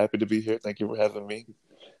usual, happy to be here. Thank you for having me.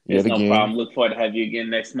 There's no problem. Look forward to have you again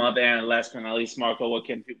next month. And last but not least, Marco, where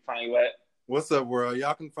can people find you at? What's up, world?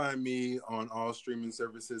 Y'all can find me on all streaming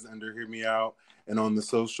services under Hear Me Out, and on the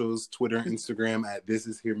socials, Twitter, Instagram at This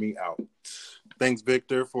Is Hear Me Out. Thanks,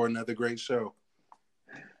 Victor, for another great show.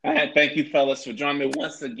 All right, thank you, fellas, for joining me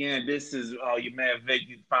once again. This is your man Vic.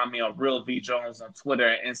 You can find me on Real V Jones on Twitter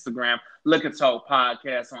and Instagram. Liquor Talk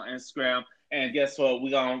Podcast on Instagram. And guess what? We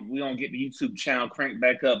gonna get the YouTube channel cranked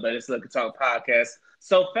back up, but it's Liquor Talk Podcast.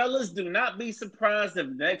 So, fellas, do not be surprised if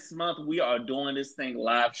next month we are doing this thing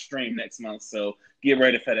live stream next month. So get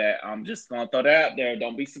ready for that. I'm just gonna throw that out there.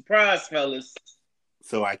 Don't be surprised, fellas.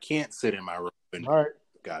 So I can't sit in my room. All right.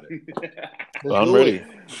 Got it. I'm ready.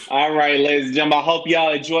 All right, ladies and gentlemen. I hope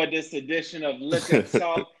y'all enjoyed this edition of Liquor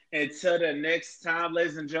Talk. Until the next time,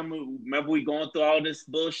 ladies and gentlemen, remember we going through all this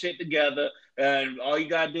bullshit together. And all you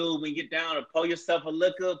got to do when you get down and pour yourself a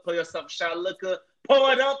liquor, pour yourself a shot of liquor,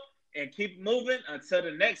 pour it up, and keep moving. Until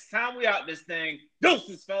the next time we out this thing.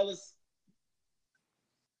 Deuces, fellas.